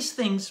 These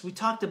things, we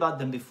talked about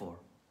them before.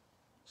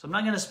 So I'm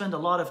not going to spend a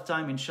lot of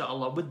time,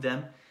 inshallah, with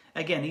them.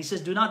 Again, he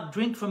says, do not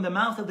drink from the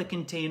mouth of the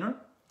container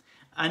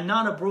and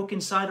not a broken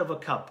side of a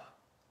cup.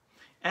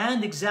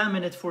 And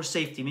examine it for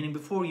safety, meaning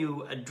before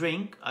you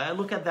drink,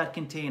 look at that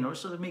container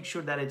so to make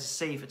sure that it's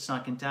safe, it's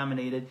not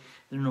contaminated,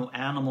 there are no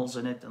animals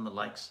in it and the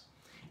likes.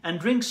 And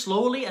drink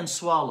slowly and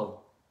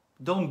swallow.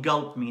 Don't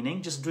gulp,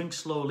 meaning just drink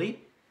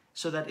slowly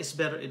so that it's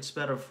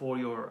better for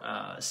your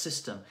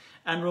system.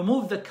 And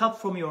remove the cup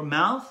from your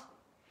mouth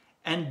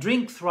and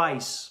drink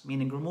thrice,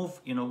 meaning remove,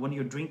 when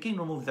you're drinking,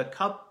 remove the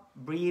cup,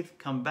 breathe,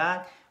 come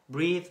back,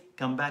 breathe,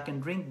 come back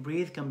and drink,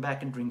 breathe, come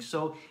back and drink.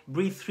 So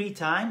breathe 3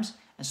 times,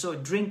 and so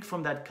drink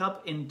from that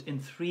cup in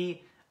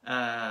three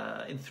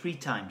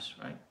times,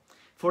 right?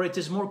 For it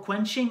is more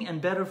quenching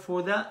and better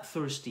for the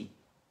thirsty.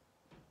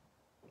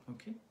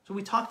 Okay, so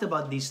we talked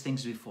about these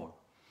things before.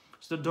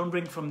 So don't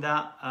drink from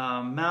the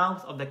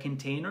mouth of the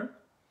container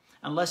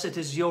unless it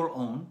is your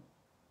own.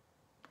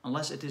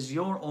 Unless it is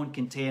your own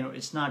container,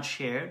 it's not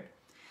shared.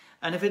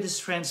 And if it is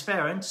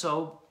transparent,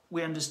 so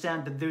we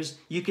understand that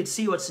you could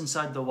see what's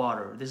inside the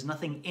water. There's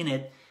nothing in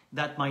it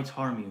that might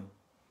harm you.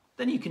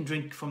 Then you can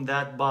drink from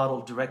that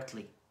bottle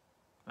directly,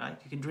 right?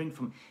 You can drink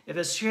from, if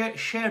it's a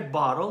shared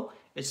bottle,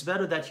 it's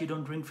better that you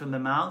don't drink from the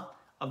mouth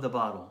of the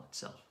bottle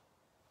itself,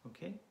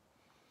 okay?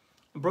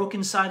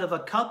 Broken side of a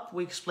cup,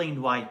 we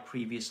explained why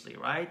previously,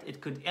 right?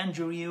 It could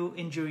injure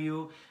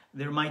you.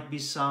 There might be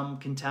some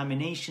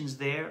contaminations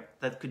there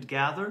that could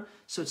gather,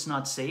 so it's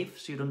not safe.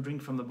 So you don't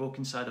drink from the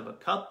broken side of a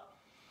cup.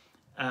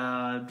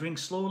 Drink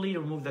slowly,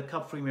 remove the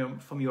cup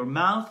from your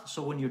mouth.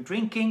 So when you're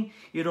drinking,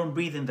 you don't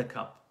breathe in the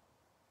cup,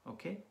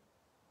 okay?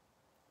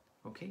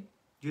 Okay?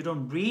 You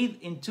don't breathe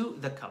into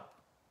the cup,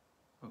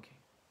 okay?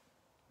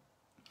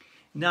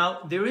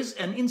 Now, there is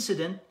an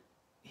incident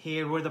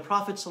here where the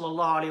Prophet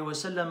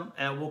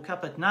ﷺ woke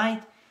up at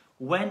night,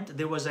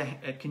 there was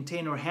a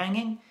container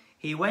hanging.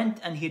 He went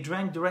and he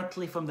drank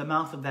directly from the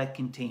mouth of that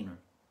container.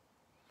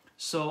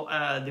 So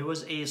there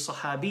was a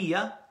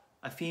Sahabiyyah,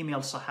 a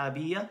female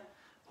Sahabiyyah,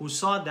 who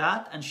saw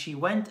that, and she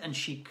went and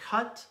she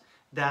cut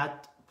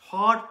that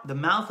part, the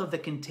mouth of the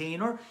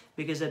container,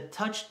 because it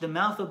touched the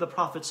mouth of the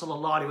Prophet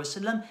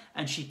ﷺ,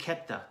 and she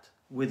kept that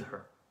with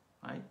her,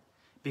 right?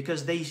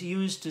 Because they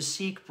used to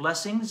seek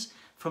blessings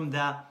from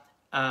the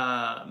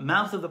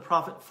mouth of the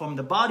Prophet, from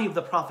the body of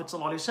the Prophet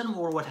ﷺ,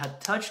 or what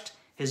had touched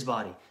his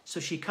body. So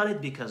she cut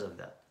it because of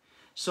that.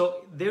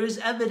 So there is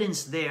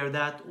evidence there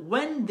that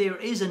when there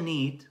is a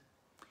need,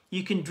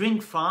 you can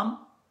drink from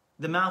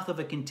the mouth of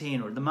a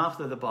container, the mouth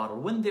of the bottle,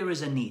 when there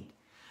is a need.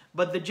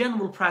 But the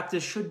general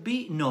practice should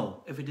be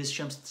no, if it is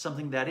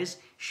something that is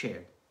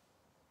shared.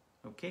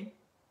 Okay?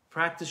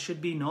 Practice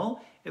should be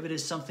no, if it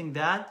is something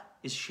that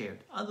is shared.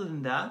 Other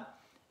than that,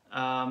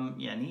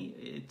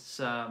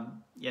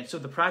 so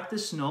the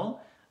practice, no.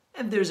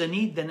 If there's a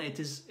need, then it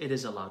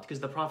is allowed, because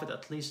the Prophet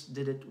at least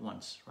did it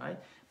once, right?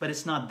 But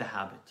it's not the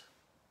habit.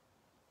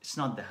 It's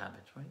not the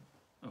habit, right?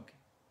 Okay.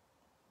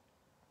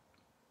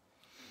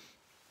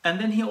 And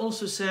then he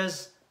also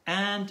says,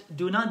 and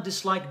do not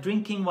dislike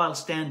drinking while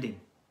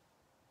standing.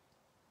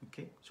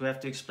 Okay, so we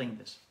have to explain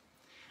this.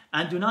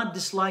 And do not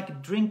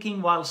dislike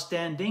drinking while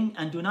standing,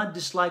 and do not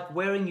dislike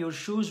wearing your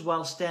shoes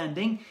while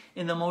standing,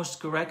 in the most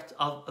correct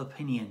of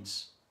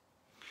opinions.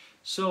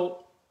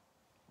 So,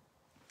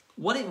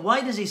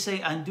 why does he say,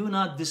 and do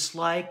not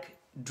dislike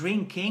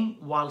drinking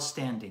while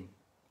standing?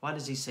 Why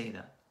does he say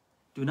that?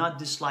 Do not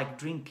dislike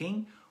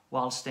drinking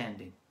while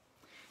standing.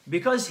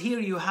 Because here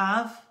you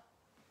have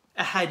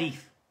a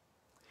hadith.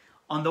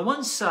 On the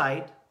one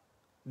side,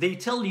 they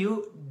tell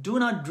you, do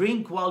not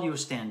drink while you're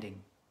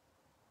standing.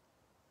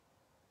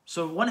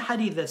 So one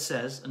hadith that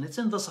says, and it's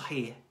in the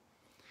Sahih,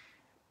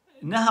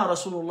 نهى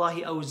رسول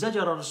الله أو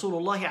زجر رسول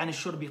الله عن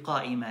الشرب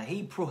قائما.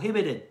 He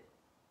prohibited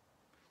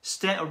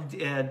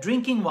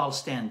drinking while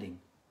standing.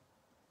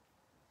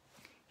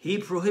 He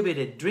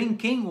prohibited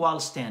drinking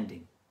while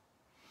standing.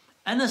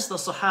 Anas the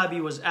Sahabi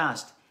was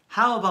asked,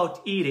 how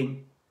about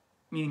eating,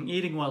 meaning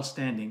eating while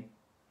standing?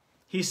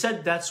 He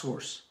said that's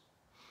worse.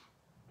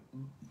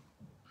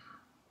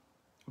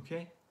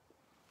 Okay?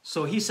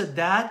 So he said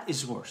that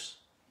is worse.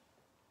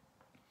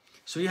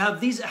 So you have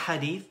these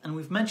hadith, and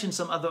we've mentioned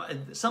some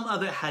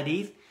other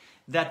hadith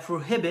that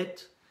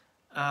prohibit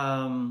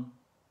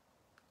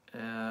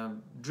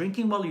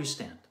drinking while you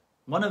stand.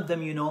 One of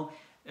them,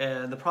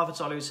 the Prophet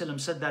ﷺ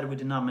said that. We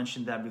did not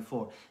mention that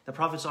before. The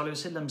Prophet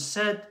ﷺ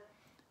said,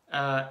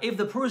 if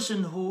the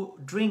person who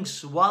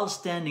drinks while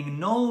standing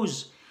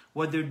knows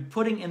what they're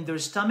putting in their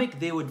stomach,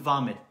 they would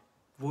vomit.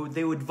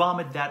 They would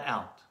vomit that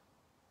out.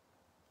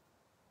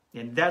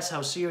 And that's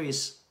how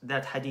serious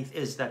that hadith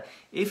is. That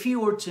if you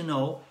were to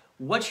know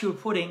what you're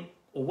putting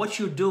or what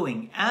you're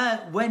doing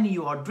when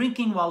you are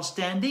drinking while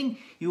standing,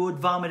 you would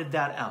vomit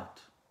that out.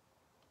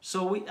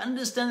 So we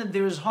understand that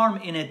there is harm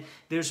in it,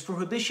 there's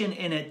prohibition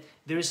in it,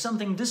 there is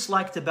something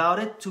disliked about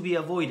it to be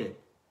avoided.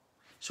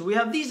 So we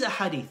have these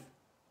hadith.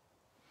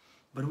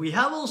 But we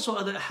have also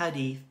other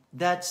hadith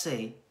that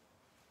say,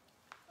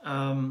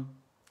 كان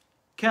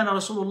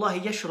رسول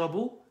الله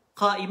يشرب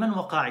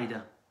قائما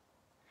وقاعدا.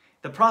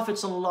 The Prophet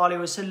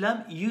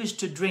ﷺ used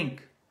to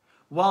drink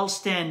while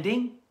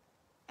standing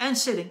and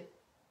sitting.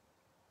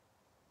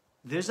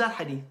 There's that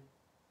hadith.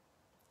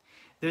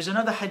 There's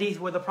another hadith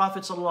where the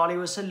Prophet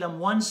ﷺ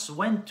once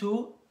went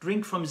to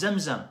drink from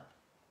Zamzam,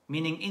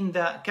 meaning in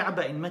the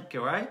Kaaba in Mecca,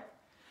 right?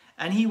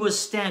 And he was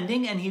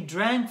standing and he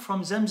drank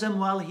from Zamzam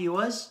while he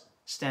was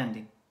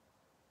standing.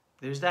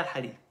 There's that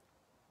hadith.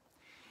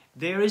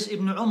 There is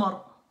Ibn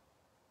Umar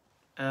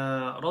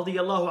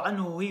radiyallahu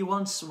anhu.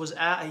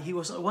 He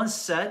was once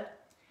said,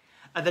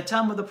 at the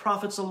time of the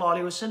Prophet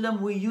ﷺ,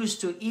 we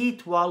used to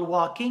eat while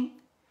walking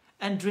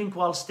and drink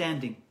while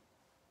standing.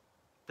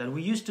 That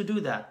we used to do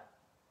that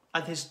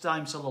at his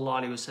time,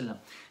 sallallahu alaihi wasallam.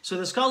 So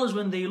the scholars,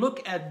 when they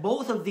look at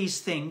both of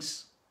these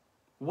things,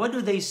 what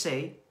do they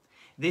say?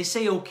 They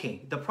say,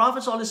 okay, the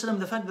Prophet sallallahu alaihi wasallam,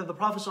 the fact that the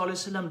Prophet sallallahu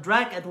alaihi wasallam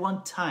drank at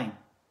one time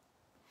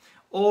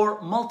or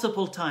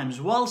multiple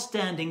times while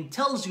standing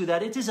tells you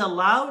that it is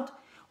allowed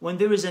when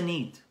there is a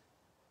need.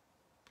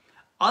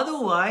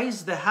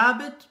 Otherwise, the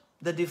habit,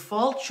 the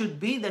default should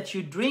be that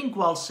you drink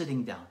while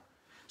sitting down,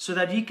 so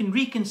that you can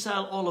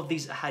reconcile all of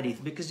these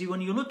hadith. Because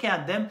when you look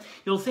at them,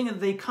 you'll think that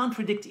they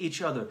contradict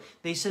each other.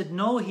 They said,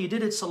 no, he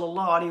did it,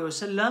 sallallahu alayhi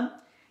wasallam,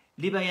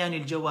 libayan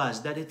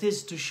al-jawaz, that it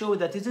is to show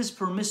that it is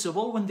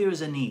permissible when there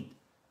is a need.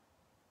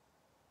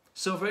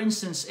 So for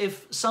instance,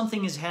 if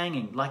something is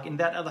hanging, like in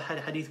that other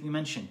hadith we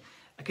mentioned,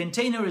 a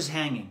container is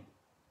hanging,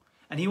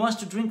 and he wants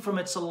to drink from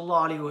it,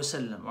 sallallahu alayhi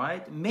wasallam,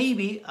 right?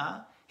 Maybe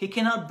he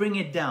cannot bring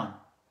it down,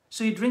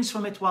 so he drinks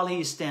from it while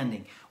he is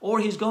standing. Or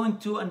he's going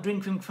to and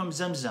drinking from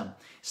Zamzam.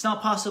 It's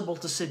not possible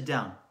to sit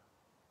down.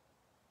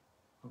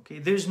 Okay,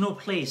 there's no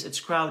place, it's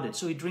crowded,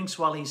 so he drinks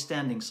while he's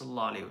standing,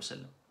 sallallahu alayhi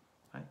wasallam,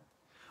 right?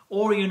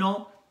 Or, you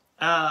know,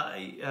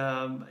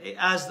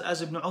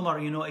 as Ibn Umar,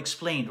 you know,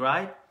 explained,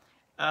 right?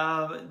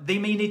 They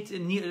may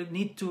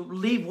need to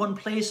leave one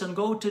place and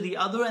go to the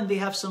other, and they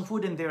have some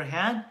food in their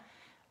hand,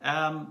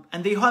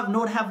 and they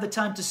don't have the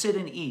time to sit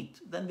and eat.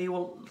 Then they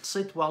will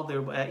sit while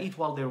they're eat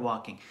while they're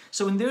walking.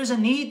 So when there is a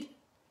need,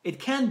 it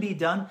can be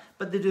done,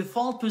 but the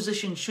default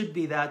position should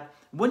be that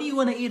when you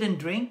want to eat and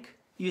drink,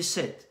 you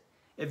sit.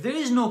 If there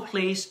is no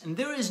place and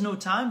there is no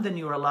time, then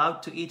you're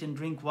allowed to eat and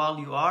drink while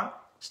you are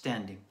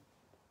standing.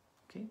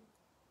 Okay,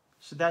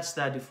 so that's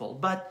the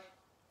default. But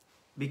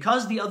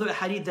because the other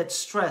hadith that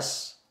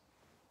stress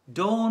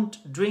don't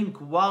drink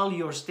while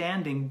you're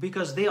standing,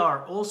 because they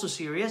are also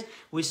serious,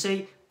 we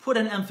say put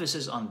an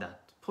emphasis on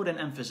that. Put an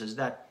emphasis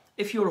that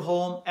if you're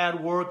home,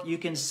 at work, you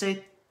can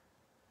sit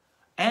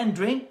and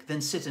drink,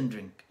 then sit and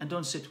drink. And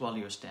don't sit while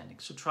you're standing.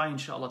 So try,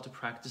 inshallah, to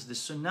practice this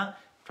sunnah.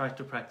 Try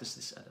to practice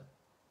this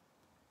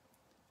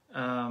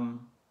adab.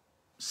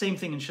 Same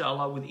thing,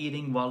 inshallah, with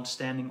eating while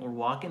standing or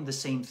walking. The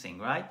same thing,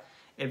 right?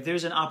 If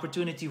there's an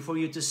opportunity for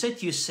you to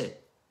sit, you sit.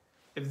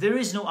 If there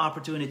is no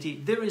opportunity,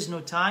 there is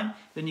no time,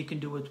 then you can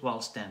do it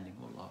while standing.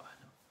 Wallahu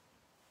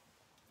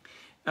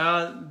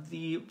a'lam.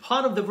 The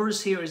part of the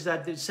verse here is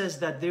that it says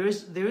that there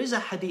is a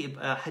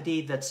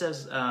hadith that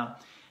says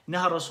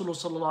نهى الرسول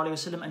صلى الله عليه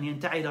وسلم أن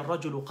ينتعل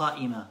الرجل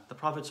قائما. The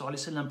Prophet صلى الله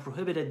عليه وسلم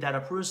prohibited that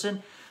a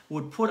person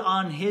would put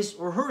on his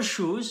or her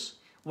shoes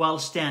while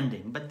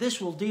standing. But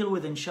this we'll deal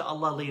with,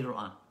 inshallah, later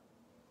on.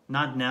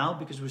 Not now,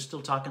 because we're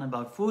still talking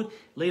about food.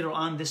 Later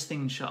on, this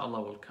thing,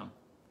 inshallah, will come.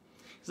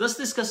 So let's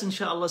discuss,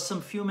 inshallah,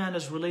 some few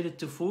manners related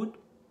to food,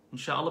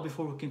 inshallah,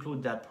 before we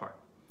conclude that part.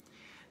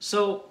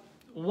 So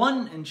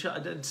one,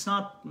 inshallah, it's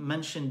not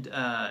mentioned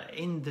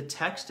in the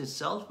text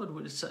itself, but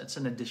it's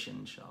an addition,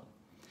 inshallah.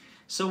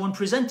 So when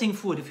presenting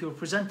food, if you're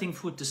presenting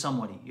food to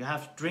somebody, you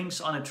have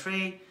drinks on a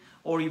tray,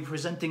 or you're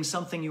presenting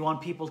something you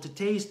want people to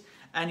taste,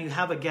 and you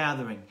have a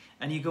gathering,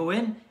 and you go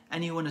in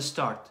and you want to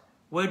start.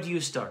 Where do you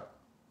start?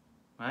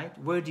 Right?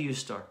 Where do you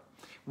start?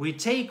 We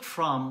take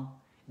from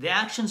the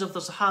actions of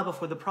the Sahaba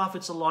for the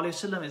Prophet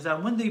ﷺ is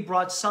that when they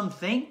brought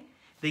something,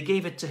 they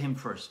gave it to him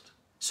first.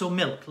 So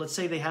milk, let's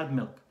say they had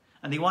milk,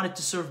 and they wanted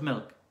to serve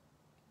milk.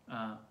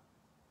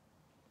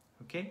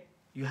 Okay?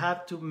 You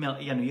have to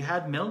milk, you know, you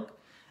had milk,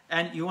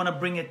 and you want to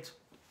bring it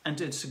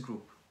into its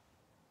group.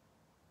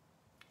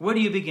 Where do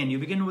you begin? You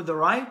begin with the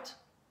right,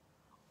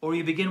 or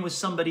you begin with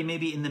somebody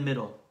maybe in the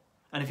middle.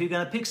 And if you're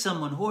going to pick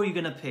someone, who are you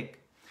going to pick?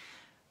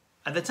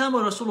 At the time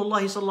of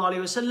Rasulullah sallallahu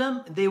alaihi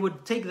wasallam, they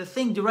would take the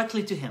thing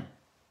directly to him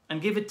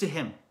and give it to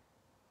him.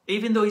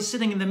 Even though he's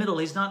sitting in the middle,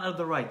 he's not at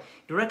the right,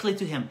 directly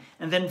to him.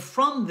 And then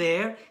from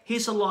there, he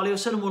sallallahu alaihi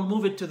wasallam will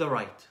move it to the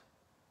right.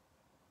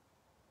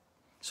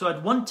 So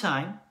at one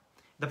time,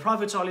 the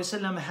Prophet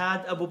ﷺ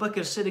had Abu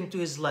Bakr sitting to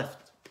his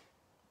left.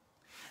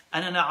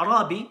 And an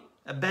Arabi,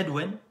 a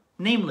Bedouin,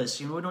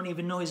 nameless, you know, we don't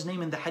even know his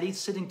name in the hadith,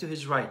 sitting to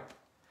his right.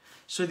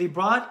 So they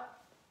brought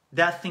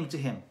that thing to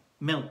him,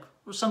 milk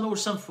or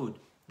some food.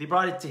 They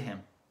brought it to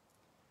him.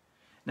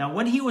 Now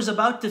when he was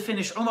about to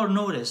finish, Umar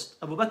noticed,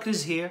 Abu Bakr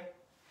is here,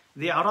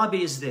 the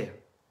Arabi is there.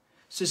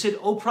 So he said,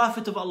 O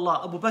Prophet of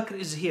Allah, Abu Bakr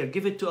is here,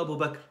 give it to Abu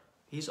Bakr.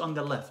 He's on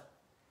the left.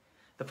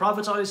 The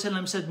Prophet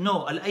ﷺ said,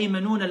 no,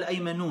 al-aymanun,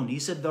 al-aymanun. He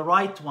said, the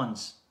right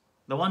ones,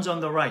 the ones on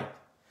the right.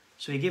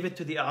 So he gave it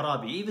to the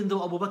Arabi, even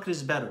though Abu Bakr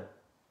is better.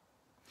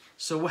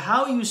 So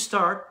how you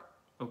start,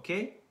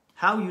 okay,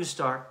 how you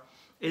start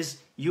is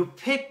you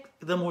pick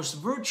the most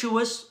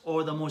virtuous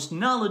or the most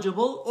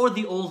knowledgeable or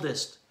the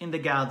oldest in the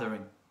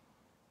gathering.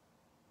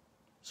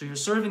 So you're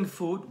serving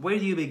food, where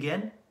do you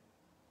begin?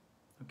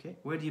 Okay,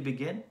 where do you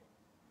begin?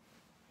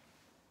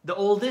 The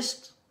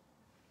oldest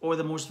or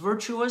the most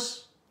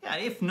virtuous? Yeah,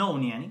 if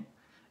known, yani.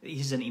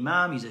 He's an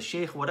imam, he's a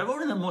sheikh, whatever,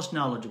 or the most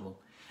knowledgeable.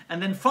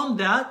 And then from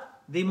that,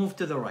 they move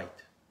to the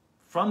right.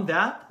 From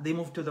that, they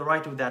move to the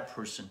right of that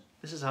person.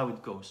 This is how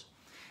it goes.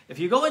 If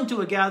you go into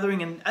a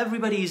gathering and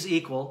everybody is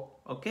equal,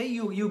 okay,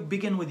 you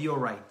begin with your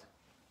right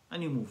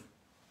and you move.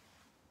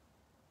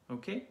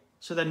 Okay?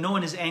 So that no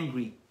one is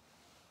angry.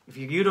 If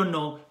you don't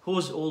know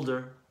who's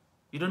older,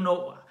 you don't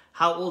know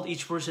how old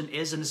each person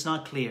is, and it's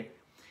not clear.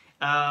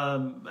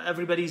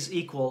 Everybody's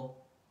equal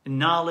in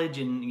knowledge,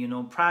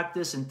 in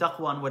practice, in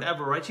taqwa, and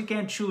whatever, right? You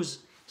can't choose.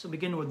 So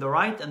begin with the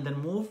right and then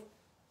move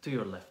to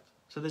your left.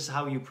 So this is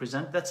how you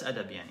present. That's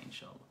adab, yani,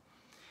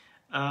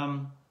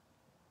 inshallah.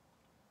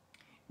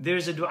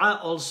 There's a dua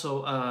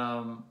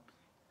also.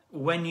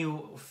 When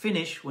you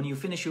finish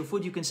your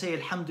food, you can say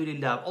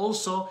Alhamdulillah.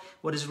 Also,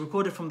 what is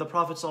recorded from the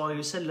Prophet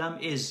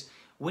ﷺ is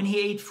when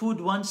he ate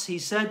food once, he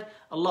said,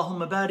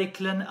 Allahumma barik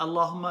lana,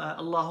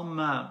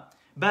 Allahumma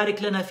barik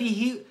lana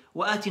fihi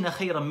wa atina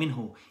khayran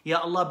minhu. Ya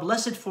Allah,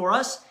 bless it for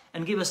us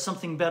and give us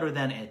something better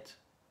than it.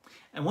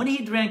 And when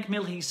he drank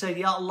milk, he said,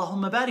 Ya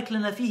Allahumma barik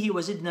lana fihi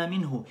wa zidna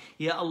minhu.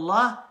 Ya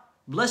Allah,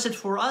 bless it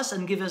for us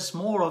and give us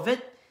more of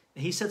it.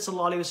 He said,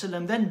 sallallahu alayhi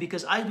wasallam, then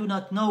because I do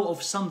not know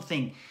of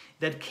something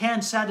that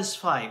can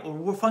satisfy or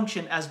will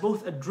function as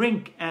both a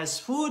drink, as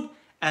food,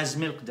 as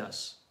milk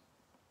does.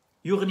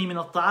 يغني من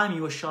الطعام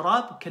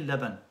والشراب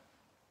كاللبن.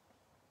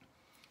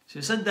 So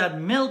he said that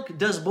milk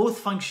does both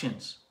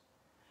functions.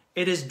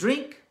 It is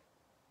drink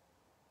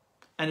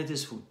and it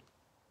is food.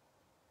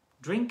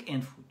 Drink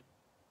and food.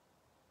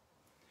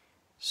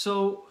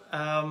 So,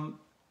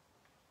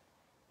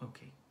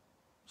 okay.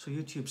 So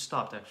YouTube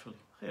stopped actually.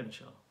 Khair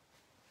inshallah.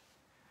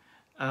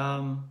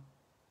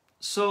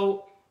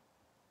 So,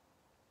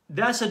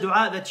 that's a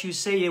dua that you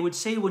would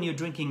say when you're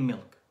drinking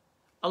milk.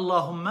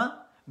 Allahumma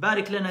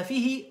barik lana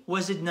fihi wa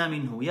zidna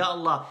minhu. Ya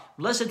Allah,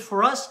 bless it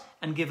for us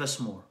and give us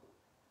more.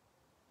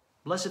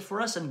 Bless it for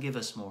us and give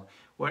us more.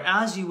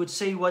 Whereas you would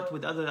say what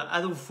with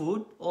other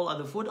food, all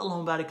other food,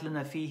 Allahumma barik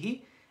lana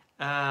fihi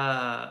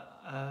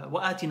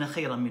wa atina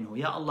khayran minhu.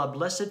 Ya Allah,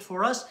 bless it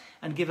for us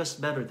and give us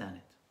better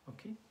than it.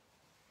 Okay.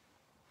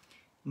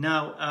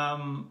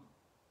 Now,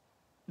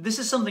 this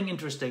is something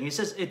interesting. It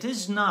says it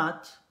is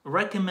not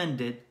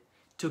recommended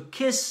to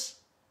kiss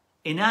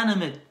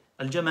inanimate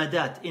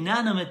al-jamadat,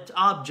 inanimate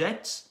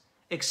objects,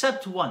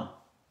 except one,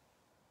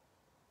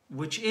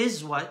 which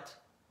is what?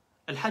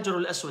 Al-Hajar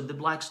al-Aswad, the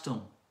black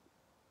stone.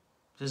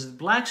 This is the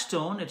black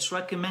stone, it's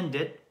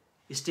recommended,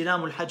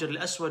 istilam al-Hajar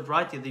al-Aswad,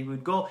 right? You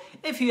would go,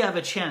 if you have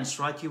a chance,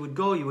 right? You would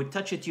go, you would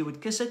touch it, you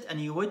would kiss it, and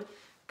you would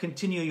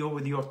continue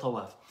with your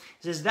tawaf.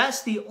 It says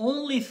that's the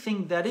only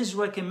thing that is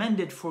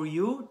recommended for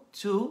you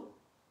to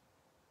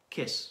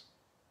kiss.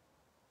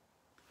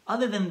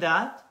 Other than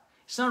that,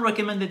 it's not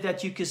recommended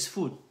that you kiss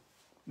food.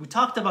 We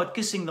talked about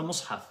kissing the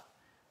mushaf,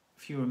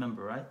 if you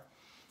remember, right?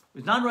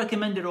 It's not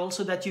recommended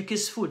also that you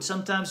kiss food.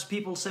 Sometimes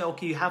people say,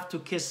 okay, you have to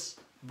kiss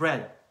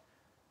bread.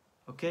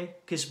 Okay?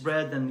 Kiss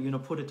bread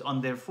and, put it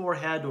on their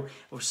forehead,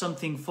 or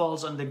something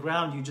falls on the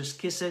ground, you just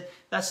kiss it.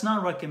 That's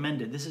not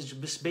recommended. This is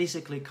just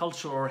basically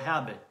culture or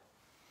habit.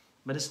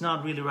 But it's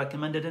not really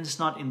recommended, and it's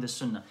not in the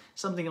sunnah.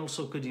 Something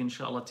also could,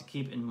 inshallah, to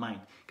keep in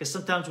mind. Because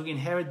sometimes we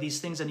inherit these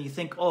things and you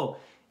think, oh,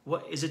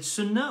 what, is it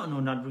sunnah? No,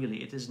 not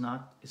really. It is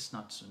not. It's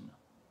not sunnah.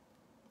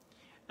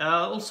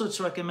 Also, it's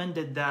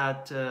recommended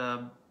that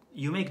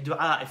you make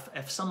dua.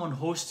 If someone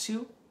hosts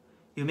you,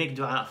 you make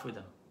dua for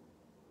them.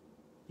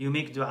 You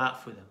make dua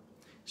for them.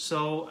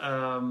 So,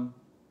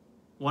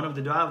 one of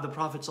the dua of the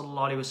Prophet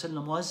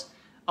ﷺ was,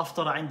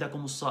 أفطر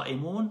عندكم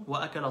الصائمون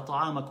وأكل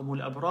طعامكم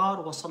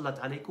الأبرار وصلت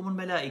عليكم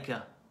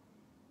الملائكة.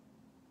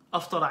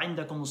 أفطر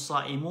عندكم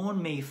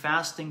الصائمون, may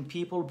fasting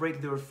people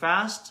break their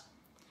fast,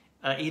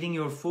 eating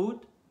your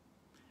food.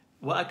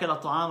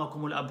 وأكل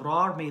طعامكم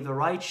الأبرار, may the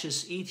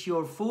righteous eat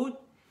your food.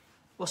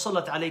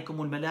 وصلت عليكم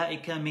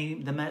الملائكة, may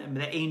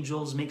the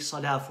angels make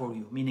salah for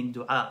you, meaning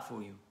dua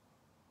for you.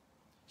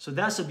 So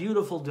that's a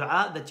beautiful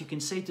dua that you can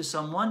say to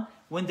someone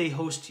when they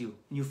host you.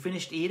 You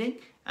finished eating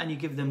and you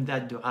give them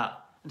that dua.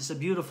 It's a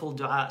beautiful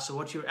dua. So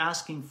what you're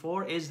asking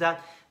for is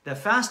that the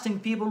fasting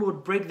people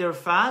would break their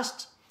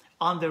fast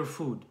on their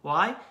food.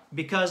 Why?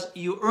 Because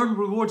you earn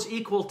rewards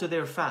equal to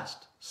their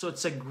fast. So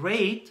it's a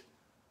great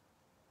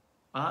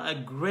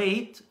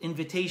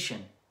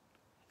invitation.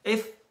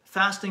 If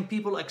fasting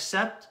people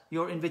accept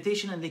your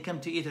invitation and they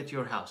come to eat at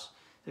your house,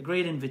 it's a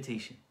great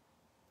invitation.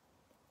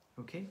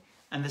 Okay?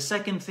 And the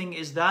second thing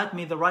is that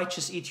may the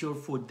righteous eat your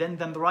food. Then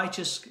the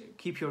righteous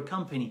keep your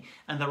company,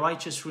 and the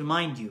righteous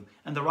remind you,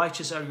 and the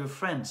righteous are your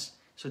friends.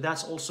 So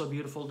that's also a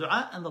beautiful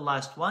dua. And the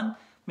last one,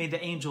 may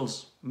the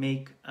angels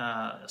make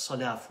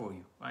salah for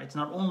you. Right? It's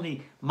not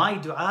only my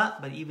dua,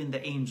 but even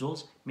the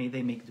angels, may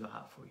they make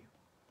dua for you.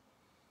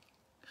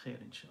 Khair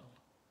inshallah.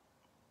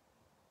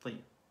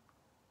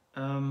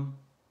 طيب.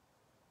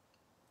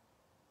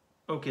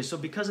 Okay, so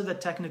because of the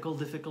technical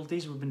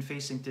difficulties we've been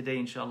facing today,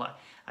 inshallah,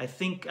 I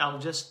think I'll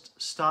just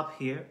stop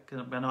here, because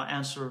I'm going to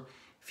answer a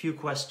few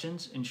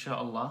questions,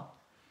 inshallah.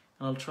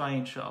 And I'll try,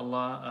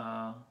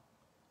 inshallah,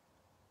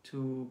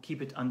 to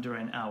keep it under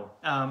an hour.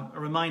 A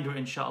reminder,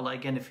 inshallah,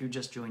 again, if you're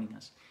just joining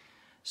us.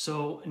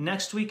 So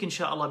next week,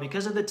 inshallah,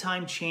 because of the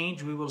time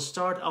change, we will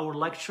start our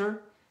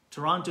lecture,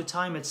 Toronto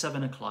time, at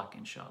 7 o'clock,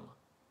 inshallah.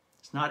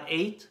 It's not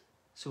 8,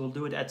 so we'll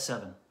do it at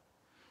 7.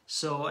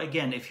 So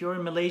again, if you're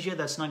in Malaysia,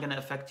 that's not going to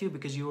affect you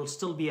because you will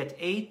still be at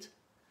 8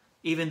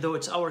 even though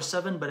it's our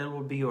 7, but it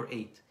will be your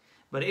 8.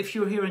 But if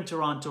you're here in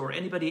Toronto or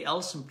anybody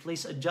else,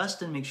 please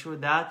adjust and make sure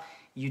that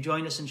you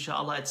join us,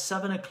 inshallah, at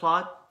 7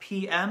 o'clock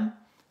p.m.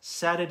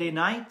 Saturday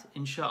night,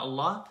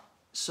 inshallah.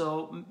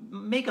 So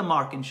make a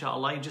mark,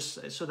 inshallah,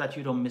 just so that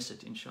you don't miss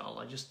it,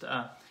 inshallah. Just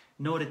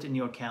note it in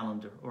your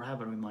calendar or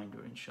have a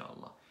reminder,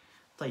 inshallah.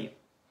 طيب.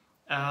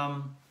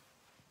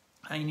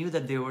 I knew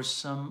that there were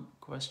some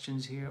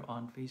questions here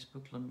on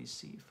Facebook. Let me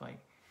see if I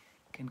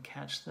can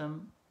catch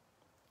them.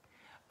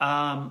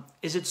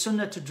 Is it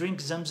sunnah to drink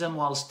Zamzam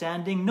while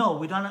standing? No,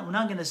 we're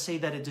not going to say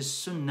that it is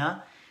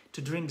sunnah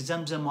to drink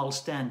Zamzam while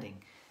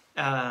standing.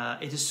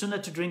 It is sunnah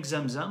to drink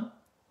Zamzam.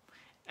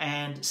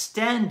 And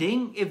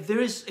standing,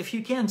 if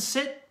you can't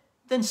sit,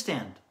 then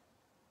stand.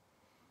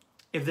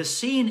 If the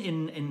scene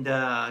in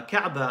the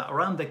Kaaba,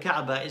 around the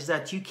Kaaba, is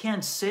that you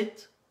can't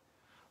sit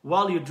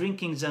while you're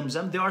drinking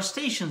Zamzam, there are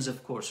stations,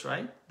 of course,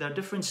 right? There are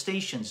different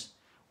stations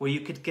where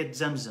you could get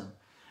Zamzam.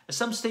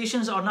 Some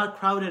stations are not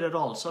crowded at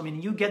all. So, I mean,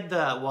 you get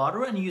the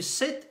water and you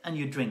sit and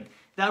you drink.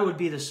 That would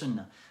be the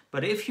sunnah.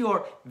 But if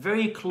you're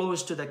very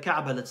close to the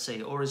Kaaba, let's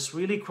say, or it's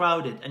really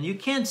crowded and you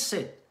can't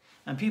sit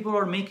and people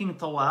are making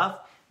tawaf,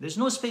 there's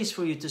no space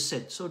for you to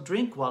sit. So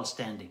drink while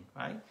standing,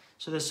 right?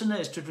 So the sunnah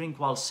is to drink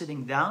while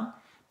sitting down.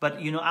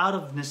 But, you know, out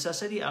of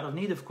necessity, out of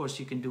need, of course,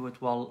 you can do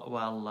it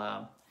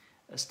while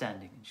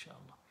standing, inshallah.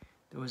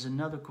 There was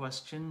another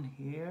question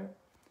here.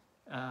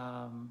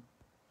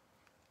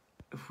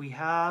 If we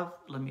have,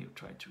 let me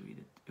try to read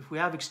it. If we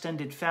have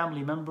extended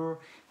family member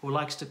who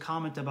likes to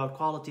comment about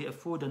quality of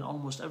food and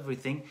almost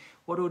everything,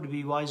 what would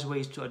be wise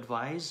ways to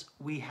advise?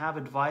 We have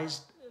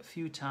advised a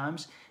few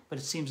times, but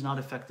it seems not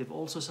effective.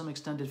 Also, some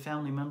extended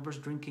family members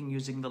drinking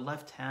using the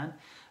left hand.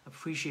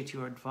 Appreciate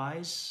your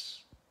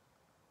advice.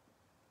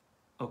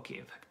 Okay,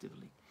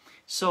 effectively.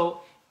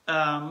 So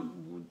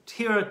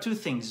here are two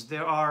things.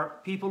 There are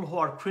people who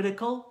are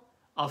critical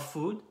of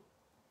food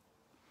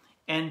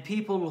and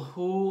people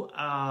who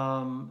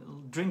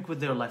drink with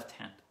their left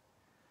hand.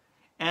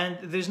 And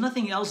there's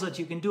nothing else that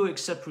you can do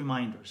except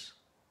reminders.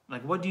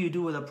 Like, what do you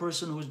do with a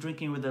person who's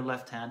drinking with their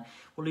left hand?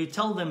 Well, you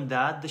tell them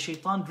that the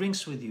shaitan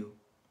drinks with you.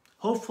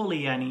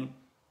 Hopefully,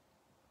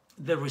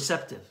 they're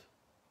receptive.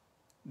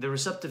 They're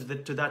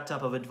receptive to that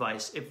type of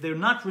advice. If they're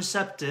not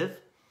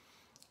receptive,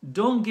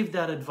 don't give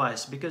that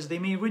advice because they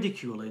may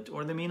ridicule it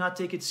or they may not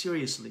take it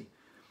seriously.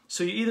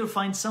 So you either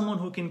find someone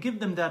who can give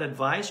them that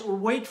advice or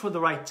wait for the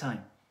right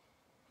time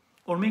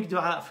or make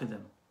dua for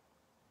them.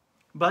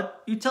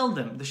 But you tell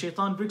them the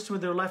shaitan drinks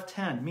with their left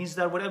hand, means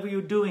that whatever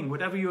you're doing,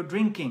 whatever you're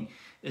drinking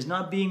is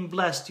not being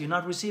blessed. You're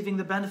not receiving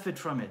the benefit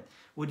from it.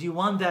 Would you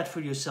want that for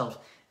yourself?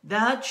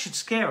 That should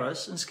scare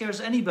us and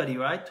scares anybody,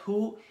 right?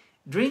 Who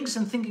drinks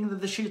and thinking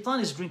that the shaitan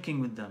is drinking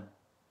with them.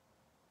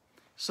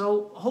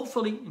 So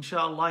hopefully,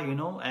 inshallah,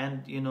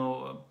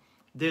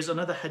 there's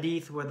another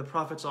hadith where the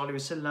Prophet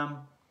ﷺ,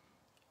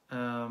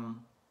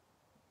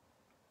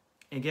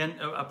 again,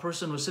 a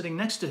person was sitting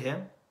next to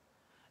him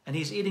and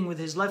he's eating with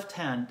his left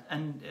hand,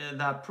 and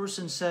that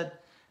person said,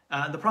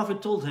 the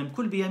Prophet told him,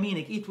 Kul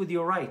biyaminik, eat with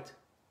your right.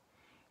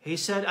 He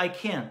said, I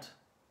can't.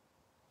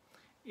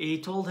 He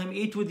told him,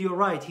 eat with your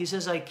right. He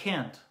says, I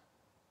can't.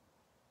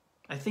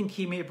 I think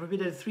he may have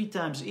repeated it 3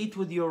 times, eat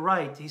with your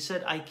right. He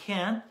said, I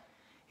can't.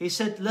 He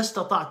said,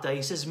 lastata'ta.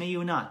 He says, may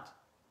you not.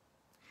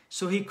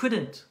 So he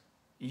couldn't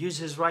use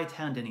his right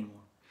hand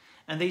anymore.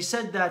 And they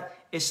said that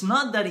it's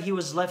not that he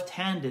was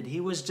left-handed.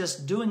 He was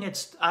just doing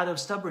it out of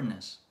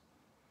stubbornness.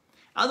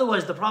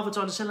 Otherwise, the Prophet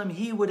ﷺ,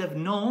 he would have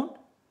known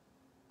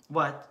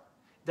what?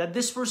 That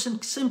this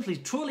person simply,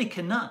 truly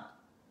cannot.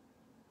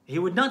 He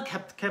would not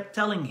kept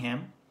telling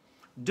him,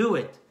 do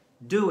it,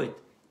 do it,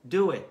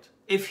 do it.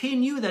 If he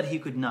knew that he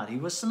could not, he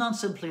was not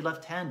simply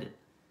left-handed.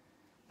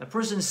 The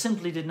person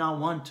simply did not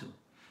want to.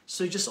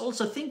 So just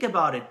also think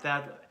about it,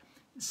 that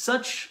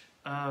such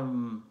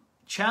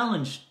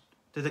challenge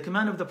to the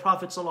command of the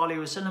Prophet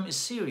ﷺ is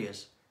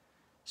serious.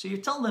 So you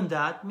tell them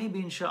that, maybe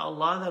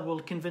inshallah that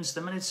will convince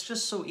them, and it's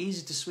just so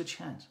easy to switch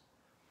hands.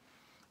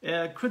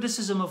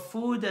 Criticism of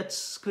food, that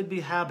could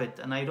be habit,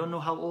 and I don't know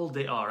how old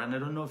they are, and I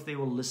don't know if they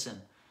will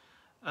listen.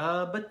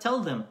 But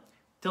tell them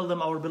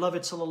our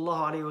beloved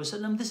sallallahu alaihi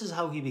wasallam, this is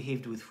how he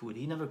behaved with food.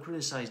 He never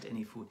criticized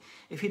any food.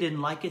 If he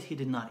didn't like it, he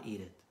did not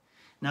eat it.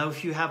 Now,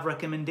 if you have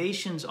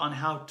recommendations on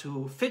how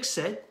to fix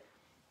it,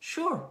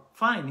 sure,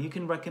 fine, you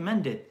can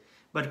recommend it.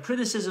 But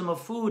criticism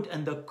of food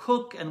and the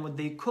cook and what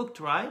they cooked,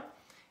 right?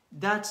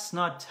 That's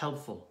not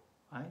helpful,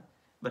 right?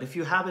 But if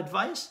you have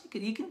advice,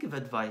 you can give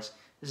advice.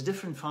 It's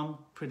different from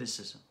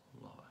criticism.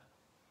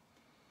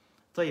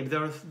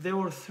 There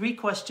were 3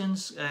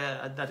 questions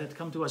that had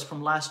come to us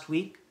from last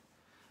week.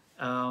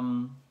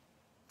 And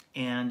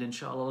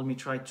inshallah, let me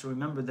try to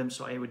remember them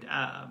so I would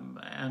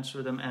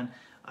answer them. And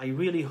I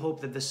really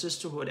hope that the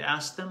sister who had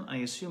asked them, I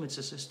assume it's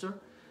a sister,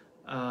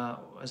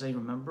 as I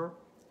remember,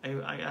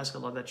 I ask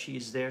Allah that she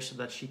is there so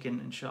that she can,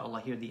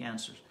 inshallah, hear the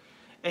answers.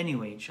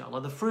 Anyway,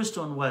 inshallah, the first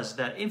one was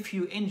that if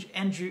you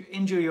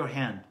injure your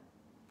hand,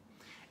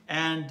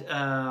 and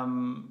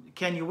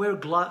can you wear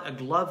a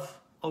glove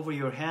over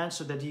your hand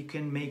so that you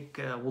can make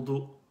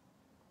wudu?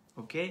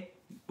 okay,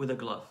 with a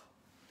glove.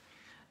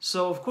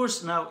 So of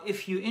course now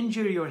if you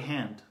injure your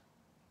hand,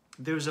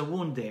 there's a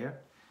wound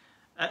there.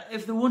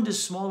 If the wound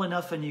is small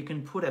enough and you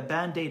can put a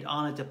band-aid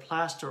on it, a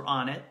plaster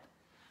on it,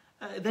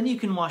 then you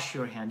can wash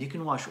your hand, you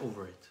can wash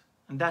over it.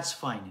 And that's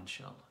fine,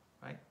 inshallah,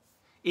 right?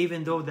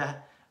 Even though the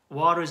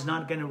water is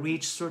not going to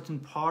reach certain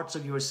parts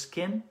of your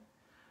skin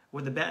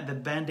where the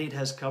band-aid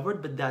has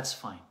covered, but that's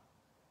fine.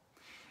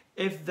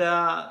 If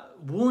the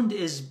wound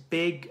is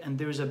big and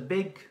there's a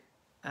big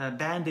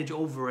bandage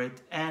over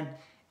it, and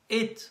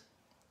if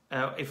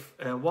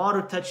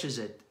water touches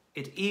it,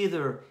 it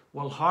either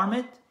will harm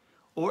it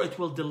or it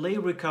will delay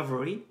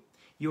recovery,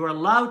 you are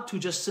allowed to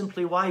just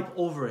simply wipe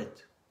over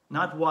it.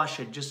 Not wash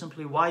it, just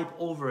simply wipe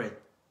over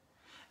it.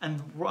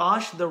 And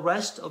wash the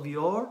rest of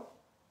your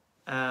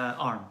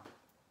arm.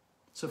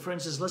 So for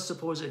instance, let's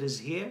suppose it is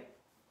here.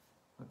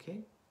 Okay.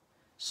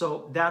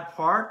 So that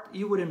part,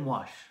 you wouldn't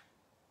wash.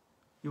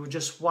 You would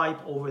just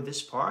wipe over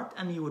this part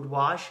and you would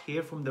wash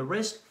here from the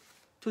wrist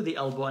to the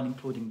elbow and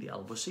including the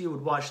elbow. So you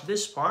would wash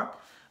this part,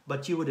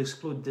 but you would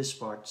exclude this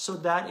part so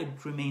that it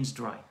remains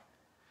dry.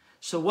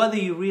 So whether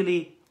you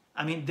really,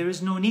 there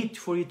is no need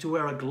for you to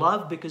wear a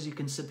glove because you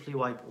can simply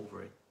wipe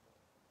over it.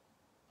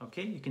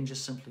 Okay, you can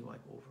just simply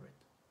wipe over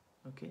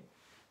it. Okay,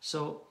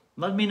 so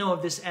let me know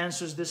if this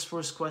answers this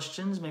first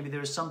question. Maybe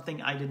there is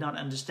something I did not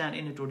understand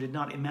in it or did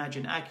not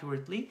imagine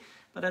accurately,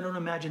 but I don't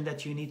imagine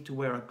that you need to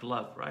wear a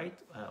glove, right,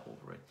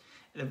 over it.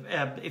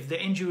 If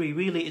the injury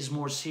really is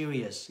more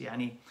serious,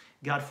 yani,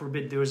 God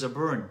forbid there is a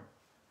burn,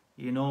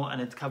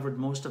 and it covered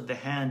most of the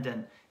hand,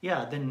 and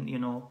then,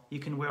 you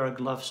can wear a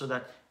glove so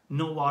that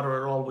no water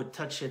at all would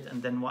touch it,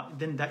 and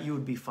then that you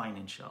would be fine,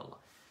 inshallah,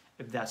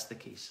 if that's the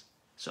case.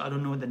 So I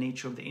don't know the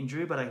nature of the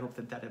injury, but I hope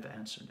that have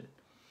answered it.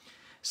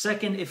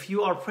 Second, if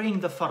you are praying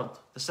the fard,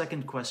 the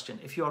second question,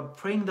 if you are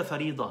praying the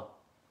faridah,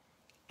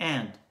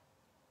 and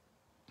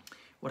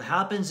what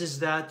happens is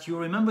that you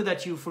remember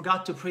that you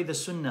forgot to pray the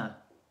sunnah,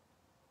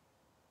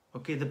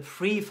 okay, the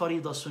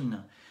pre-faridah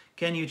sunnah,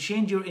 can you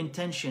change your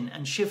intention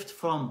and shift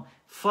from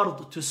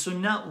fard to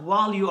sunnah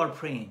while you are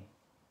praying?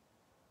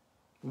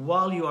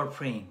 While you are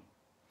praying.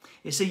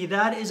 You see,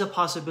 that is a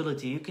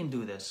possibility. You can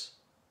do this.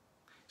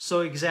 So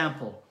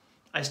example,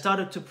 I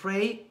started to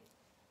pray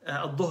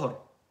al-dhuhr,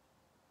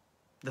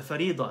 the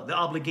faridah, the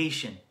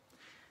obligation.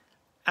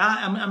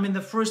 I'm in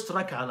the first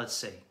rak'ah, let's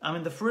say. I'm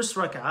in the first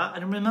rak'ah,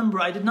 and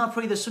remember, I did not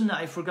pray the sunnah,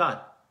 I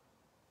forgot.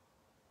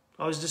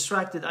 I was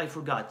distracted, I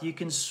forgot. You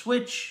can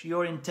switch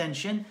your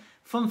intention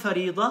from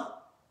faridah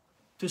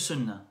to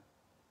sunnah.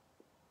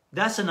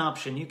 That's an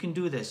option, you can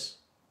do this.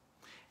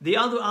 The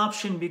other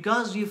option,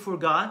 because you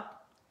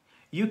forgot,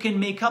 you can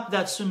make up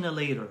that sunnah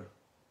later.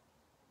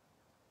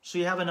 So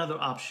you have another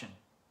option.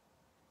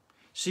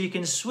 So you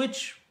can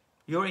switch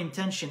your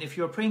intention if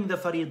you're praying the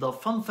faridah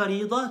from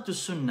faridah to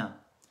sunnah.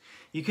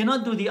 You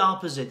cannot do the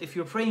opposite. If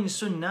you're praying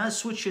sunnah,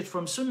 switch it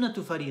from sunnah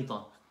to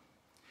faridah.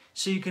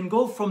 So you can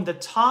go from the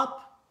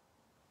top,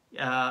 the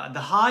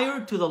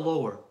higher to the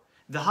lower.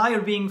 The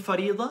higher being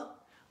faridah,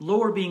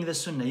 lower being the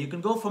sunnah. You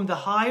can go from the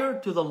higher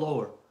to the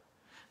lower.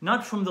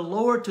 Not from the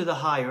lower to the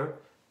higher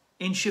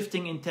in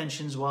shifting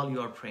intentions while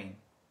you are praying.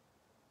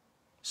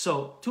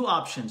 So, two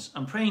options.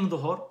 I'm praying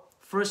dhuhr,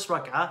 first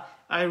rak'ah.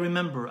 I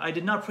remember, I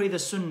did not pray the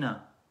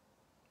sunnah.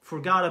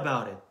 Forgot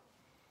about it.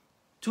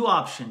 Two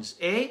options.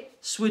 A,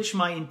 switch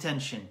my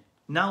intention.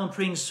 Now I'm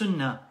praying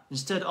sunnah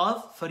instead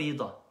of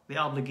faridah, the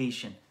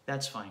obligation.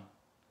 That's fine.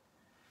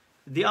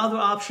 The other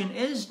option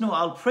is, no,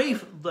 I'll pray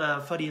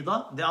the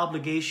faridah, the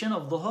obligation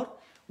of dhuhr.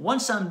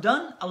 Once I'm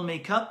done, I'll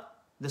make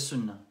up the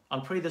sunnah.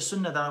 I'll pray the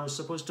sunnah that I was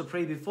supposed to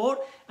pray before,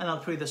 and I'll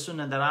pray the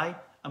sunnah that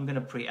I'm going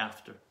to pray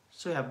after.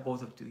 So you have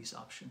both of these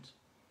options.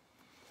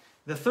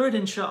 The third,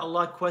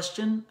 inshallah,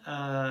 question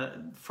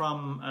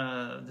from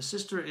the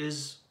sister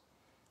is,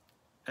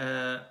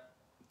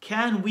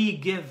 can we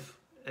give,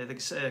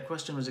 the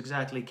question was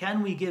exactly,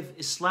 can we give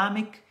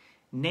Islamic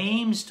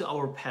names to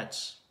our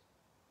pets?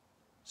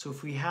 So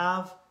if we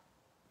have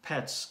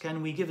pets,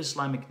 can we give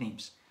Islamic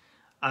names?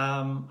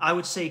 I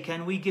would say,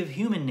 can we give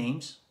human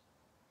names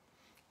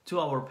to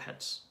our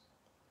pets?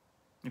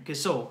 Okay,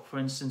 so for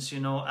instance,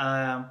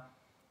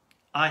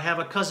 I have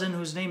a cousin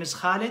whose name is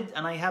Khalid,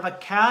 and I have a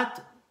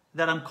cat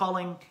that I'm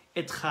calling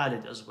it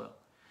Khalid as well.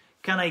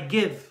 Can I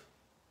give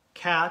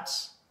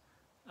cats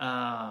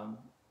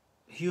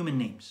human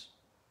names,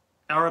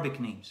 Arabic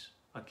names?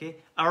 Okay,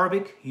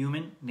 Arabic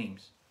human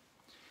names.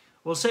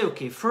 We'll say,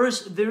 okay,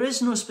 first, there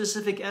is no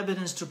specific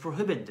evidence to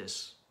prohibit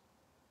this.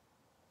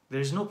 There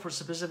is no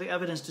specific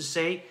evidence to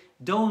say,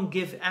 don't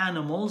give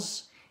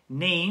animals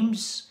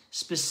names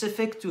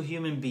specific to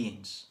human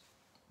beings.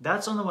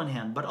 That's on the one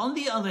hand. But on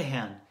the other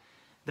hand,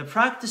 the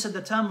practice at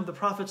the time of the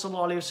Prophet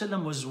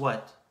ﷺ was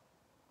what?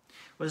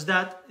 Was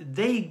that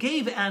they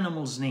gave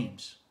animals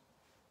names.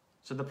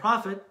 So the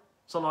Prophet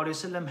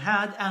ﷺ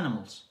had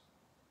animals.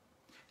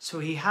 So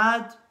he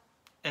had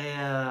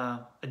a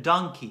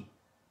donkey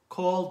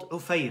called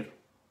Ufayr.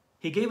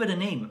 He gave it a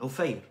name,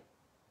 Ufayr.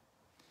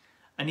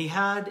 And he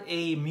had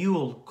a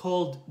mule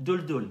called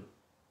Duldul.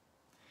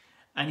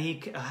 And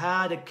he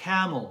had a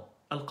camel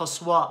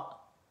Al-Qaswa,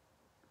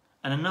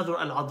 and another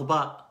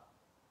Al-Adba,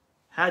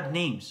 had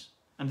names,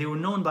 and they were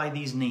known by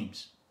these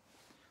names.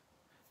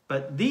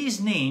 But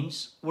these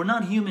names were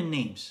not human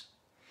names.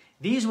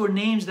 These were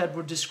names that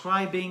were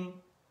describing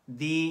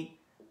the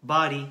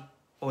body,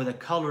 or the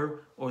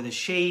color, or the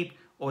shape,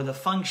 or the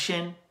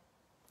function.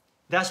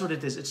 That's what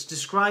it is. It's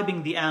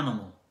describing the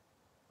animal,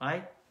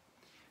 right?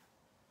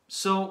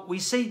 So we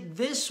say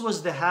this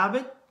was the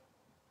habit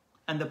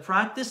and the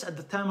practice at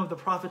the time of the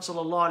Prophet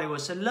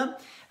ﷺ, and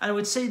I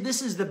would say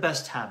this is the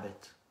best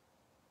habit.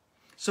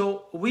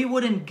 So we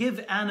wouldn't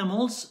give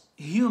animals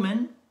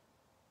human,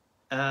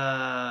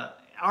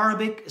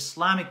 Arabic,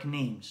 Islamic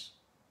names,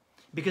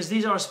 because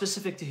these are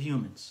specific to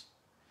humans.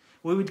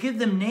 We would give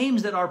them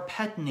names that are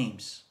pet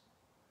names,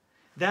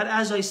 that,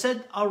 as I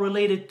said, are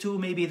related to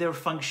maybe their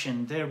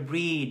function, their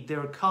breed,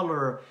 their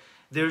color,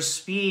 their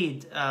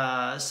speed,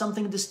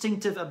 something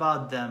distinctive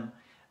about them,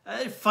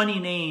 funny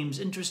names,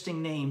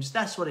 interesting names.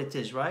 That's what it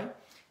is, right?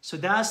 So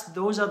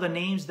those are the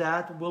names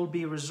that will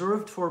be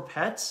reserved for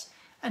pets,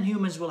 and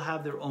humans will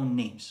have their own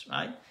names,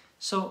 right?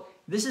 So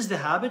this is the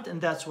habit,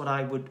 and that's what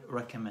I would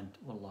recommend.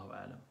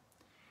 Wallahu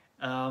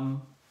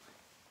alam.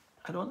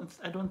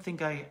 I don't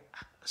think I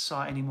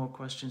saw any more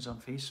questions on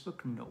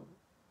Facebook. No.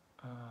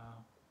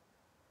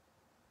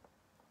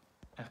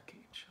 Okay,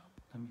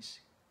 inshallah. Let me see.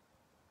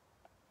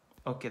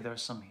 Okay, there are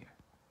some here.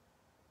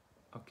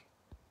 Okay.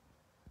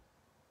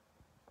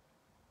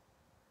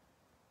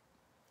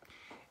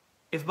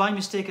 If by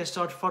mistake I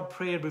start Fard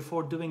prayer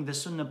before doing the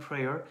Sunnah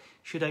prayer,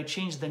 should I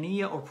change the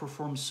niyyah or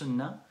perform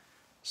Sunnah?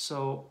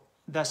 So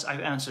I've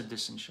answered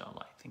this,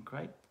 inshallah, I think,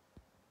 right?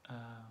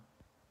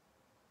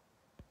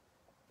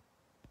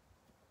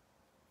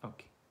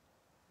 Okay.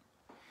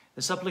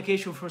 The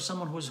supplication for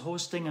someone who's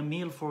hosting a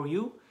meal for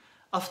you.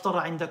 أفطر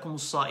عندكم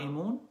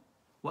الصائمون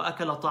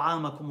وأكل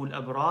طعامكم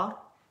الأبرار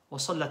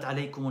وصلت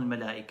عليكم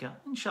الملائكة.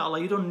 Inshallah,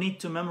 you don't need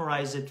to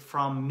memorize it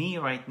from me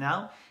right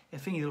now. I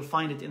think you'll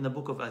find it in the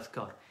book of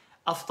Adhkar.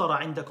 أفطر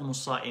عندكم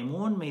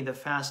الصائمون. May the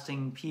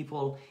fasting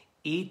people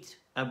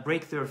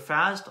break their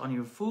fast on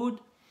your food.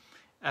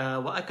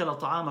 وأكل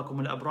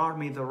طعامكم الأبرار.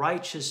 May the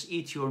righteous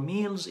eat your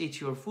meals,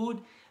 eat your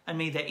food, and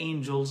may the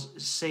angels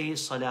say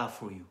salah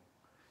for you.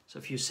 So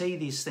if you say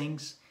these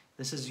things,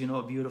 this is,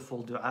 a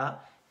beautiful dua.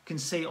 You can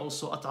say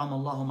also, أطعم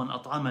الله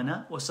من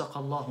أطعمنا وسقى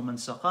الله من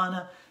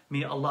سقانا.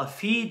 May Allah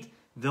feed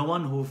the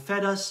one who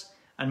fed us,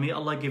 and may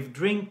Allah give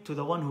drink to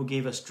the one who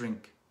gave us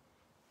drink.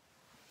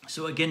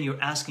 So again,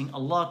 you're asking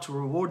Allah to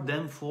reward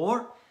them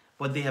for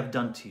what they have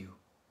done to you.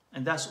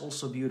 And that's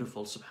also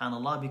beautiful,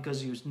 subhanAllah,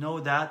 because you know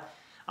that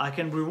I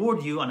can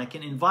reward you and I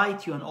can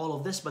invite you and all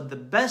of this, but the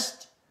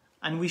best,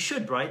 and we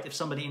should, right? If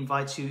somebody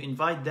invites you,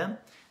 invite them.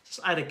 It's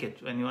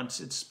etiquette, and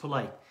it's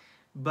polite.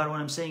 But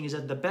what I'm saying is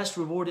that the best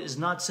reward is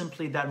not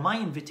simply that my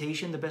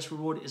invitation. The best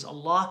reward is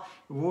Allah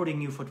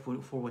rewarding you for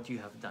what you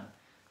have done.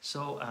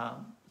 So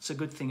it's a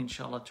good thing,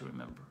 inshallah, to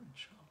remember,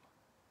 inshallah.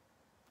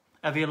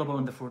 Available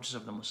in the Fortress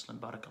of the Muslim.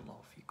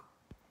 Barakallahu feekum.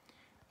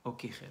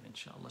 Okay, khair,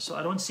 inshallah. So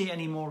I don't see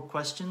any more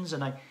questions,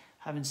 and I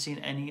haven't seen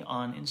any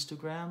on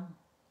Instagram.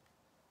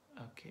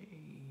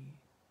 Okay.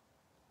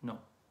 No.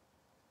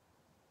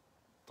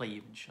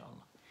 طيب,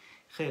 inshallah.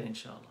 Khair,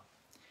 inshallah.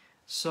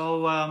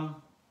 So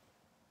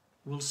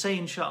we'll say,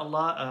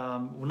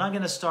 inshallah, we're not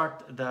going to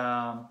start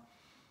the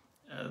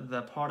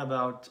part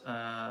about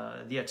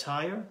the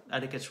attire,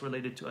 etiquettes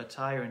related to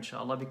attire,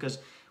 inshallah, because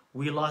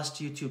we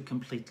lost YouTube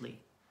completely.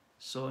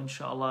 So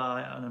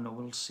inshallah, I don't know,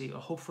 we'll see.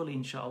 Hopefully,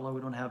 inshallah,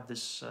 we don't have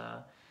this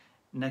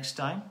next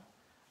time.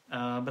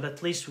 But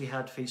at least we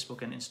had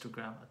Facebook and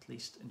Instagram, at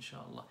least,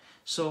 inshallah.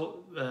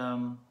 So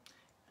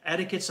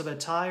etiquettes of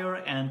attire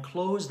and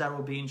clothes, that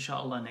will be,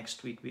 inshallah,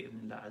 next week,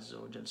 bi'idhnillah azza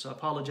wa jal. So I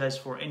apologize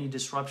for any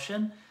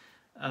disruption.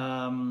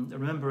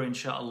 Remember,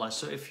 inshallah,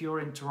 so if you're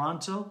in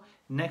Toronto,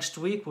 next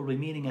week we'll be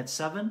meeting at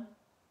 7,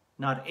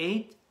 not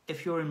 8.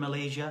 If you're in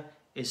Malaysia,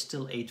 it's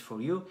still 8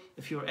 for you.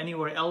 If you're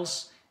anywhere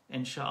else,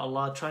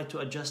 inshallah, try to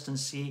adjust and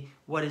see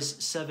what is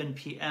 7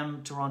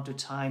 p.m. Toronto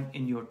time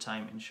in your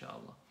time,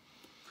 inshallah.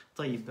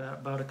 طيب,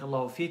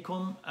 barakallahu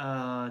feekum,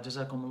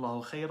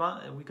 jazakumullahu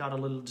khaira. We got a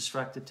little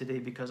distracted today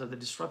because of the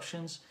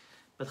disruptions,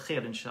 but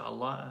khair,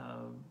 inshallah.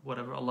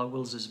 Whatever Allah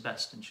wills is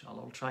best,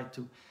 inshallah. We'll try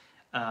to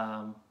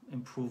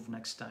improve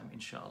next time,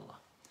 inshallah.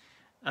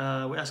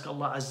 We ask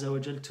Allah Azza wa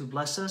Jal to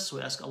bless us.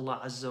 We ask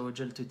Allah Azza wa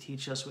Jal to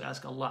teach us. We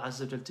ask Allah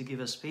Azza wa Jal to give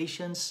us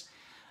patience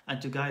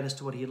and to guide us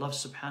to what He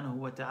loves, subhanahu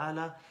wa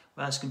ta'ala.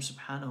 We ask Him,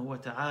 subhanahu wa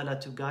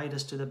ta'ala, to guide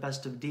us to the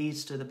best of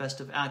deeds, to the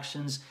best of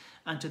actions,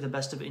 and to the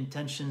best of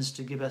intentions,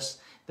 to give us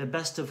the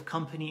best of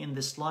company in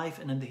this life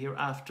and in the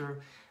hereafter.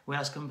 We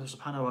ask Him,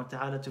 subhanahu wa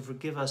ta'ala, to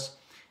forgive us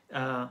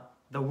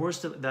the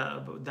worst of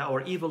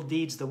our evil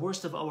deeds, the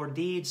worst of our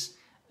deeds,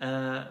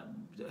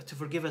 to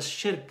forgive us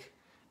shirk,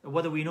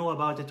 whether we know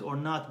about it or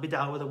not,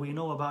 bid'ah, whether we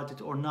know about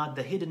it or not,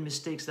 the hidden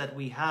mistakes that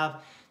we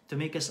have, to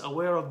make us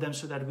aware of them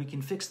so that we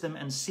can fix them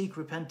and seek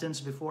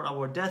repentance before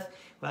our death.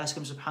 We ask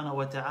Him, subhanahu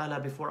wa ta'ala,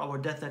 before our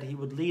death, that He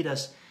would lead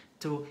us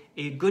to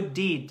a good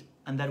deed,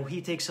 and that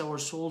He takes our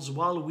souls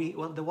while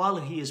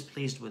He is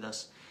pleased with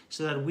us.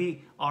 so that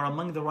we are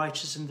among the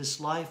righteous in this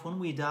life when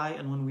we die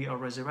and when we are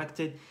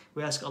resurrected.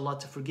 We ask Allah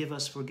to forgive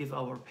us, forgive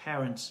our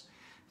parents,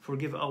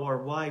 forgive our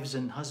wives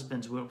and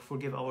husbands,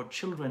 forgive our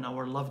children,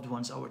 our loved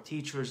ones, our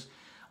teachers,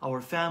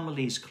 our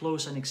families,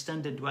 close and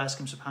extended. We ask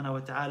Him subhanahu wa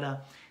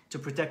ta'ala to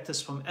protect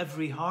us from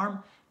every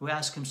harm. We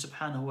ask Him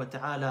subhanahu wa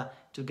ta'ala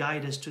to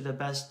guide us to the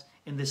best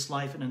in this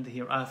life and in the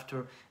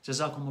hereafter.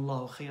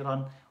 Jazakumullahu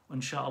khairan.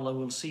 Inshallah,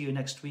 we'll see you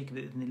next week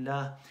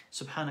bi'idhnillah.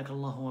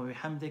 Subhanakallahumma wa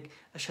bihamdik.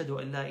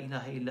 Ashhadu an la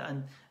ilaha illa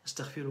ant.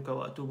 Astaghfiruka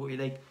wa atubu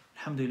ilayk.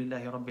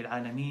 Alhamdulillahi rabbil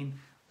alameen.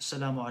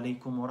 Assalamu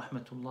alaikum wa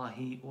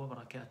rahmatullahi wa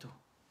barakatuh.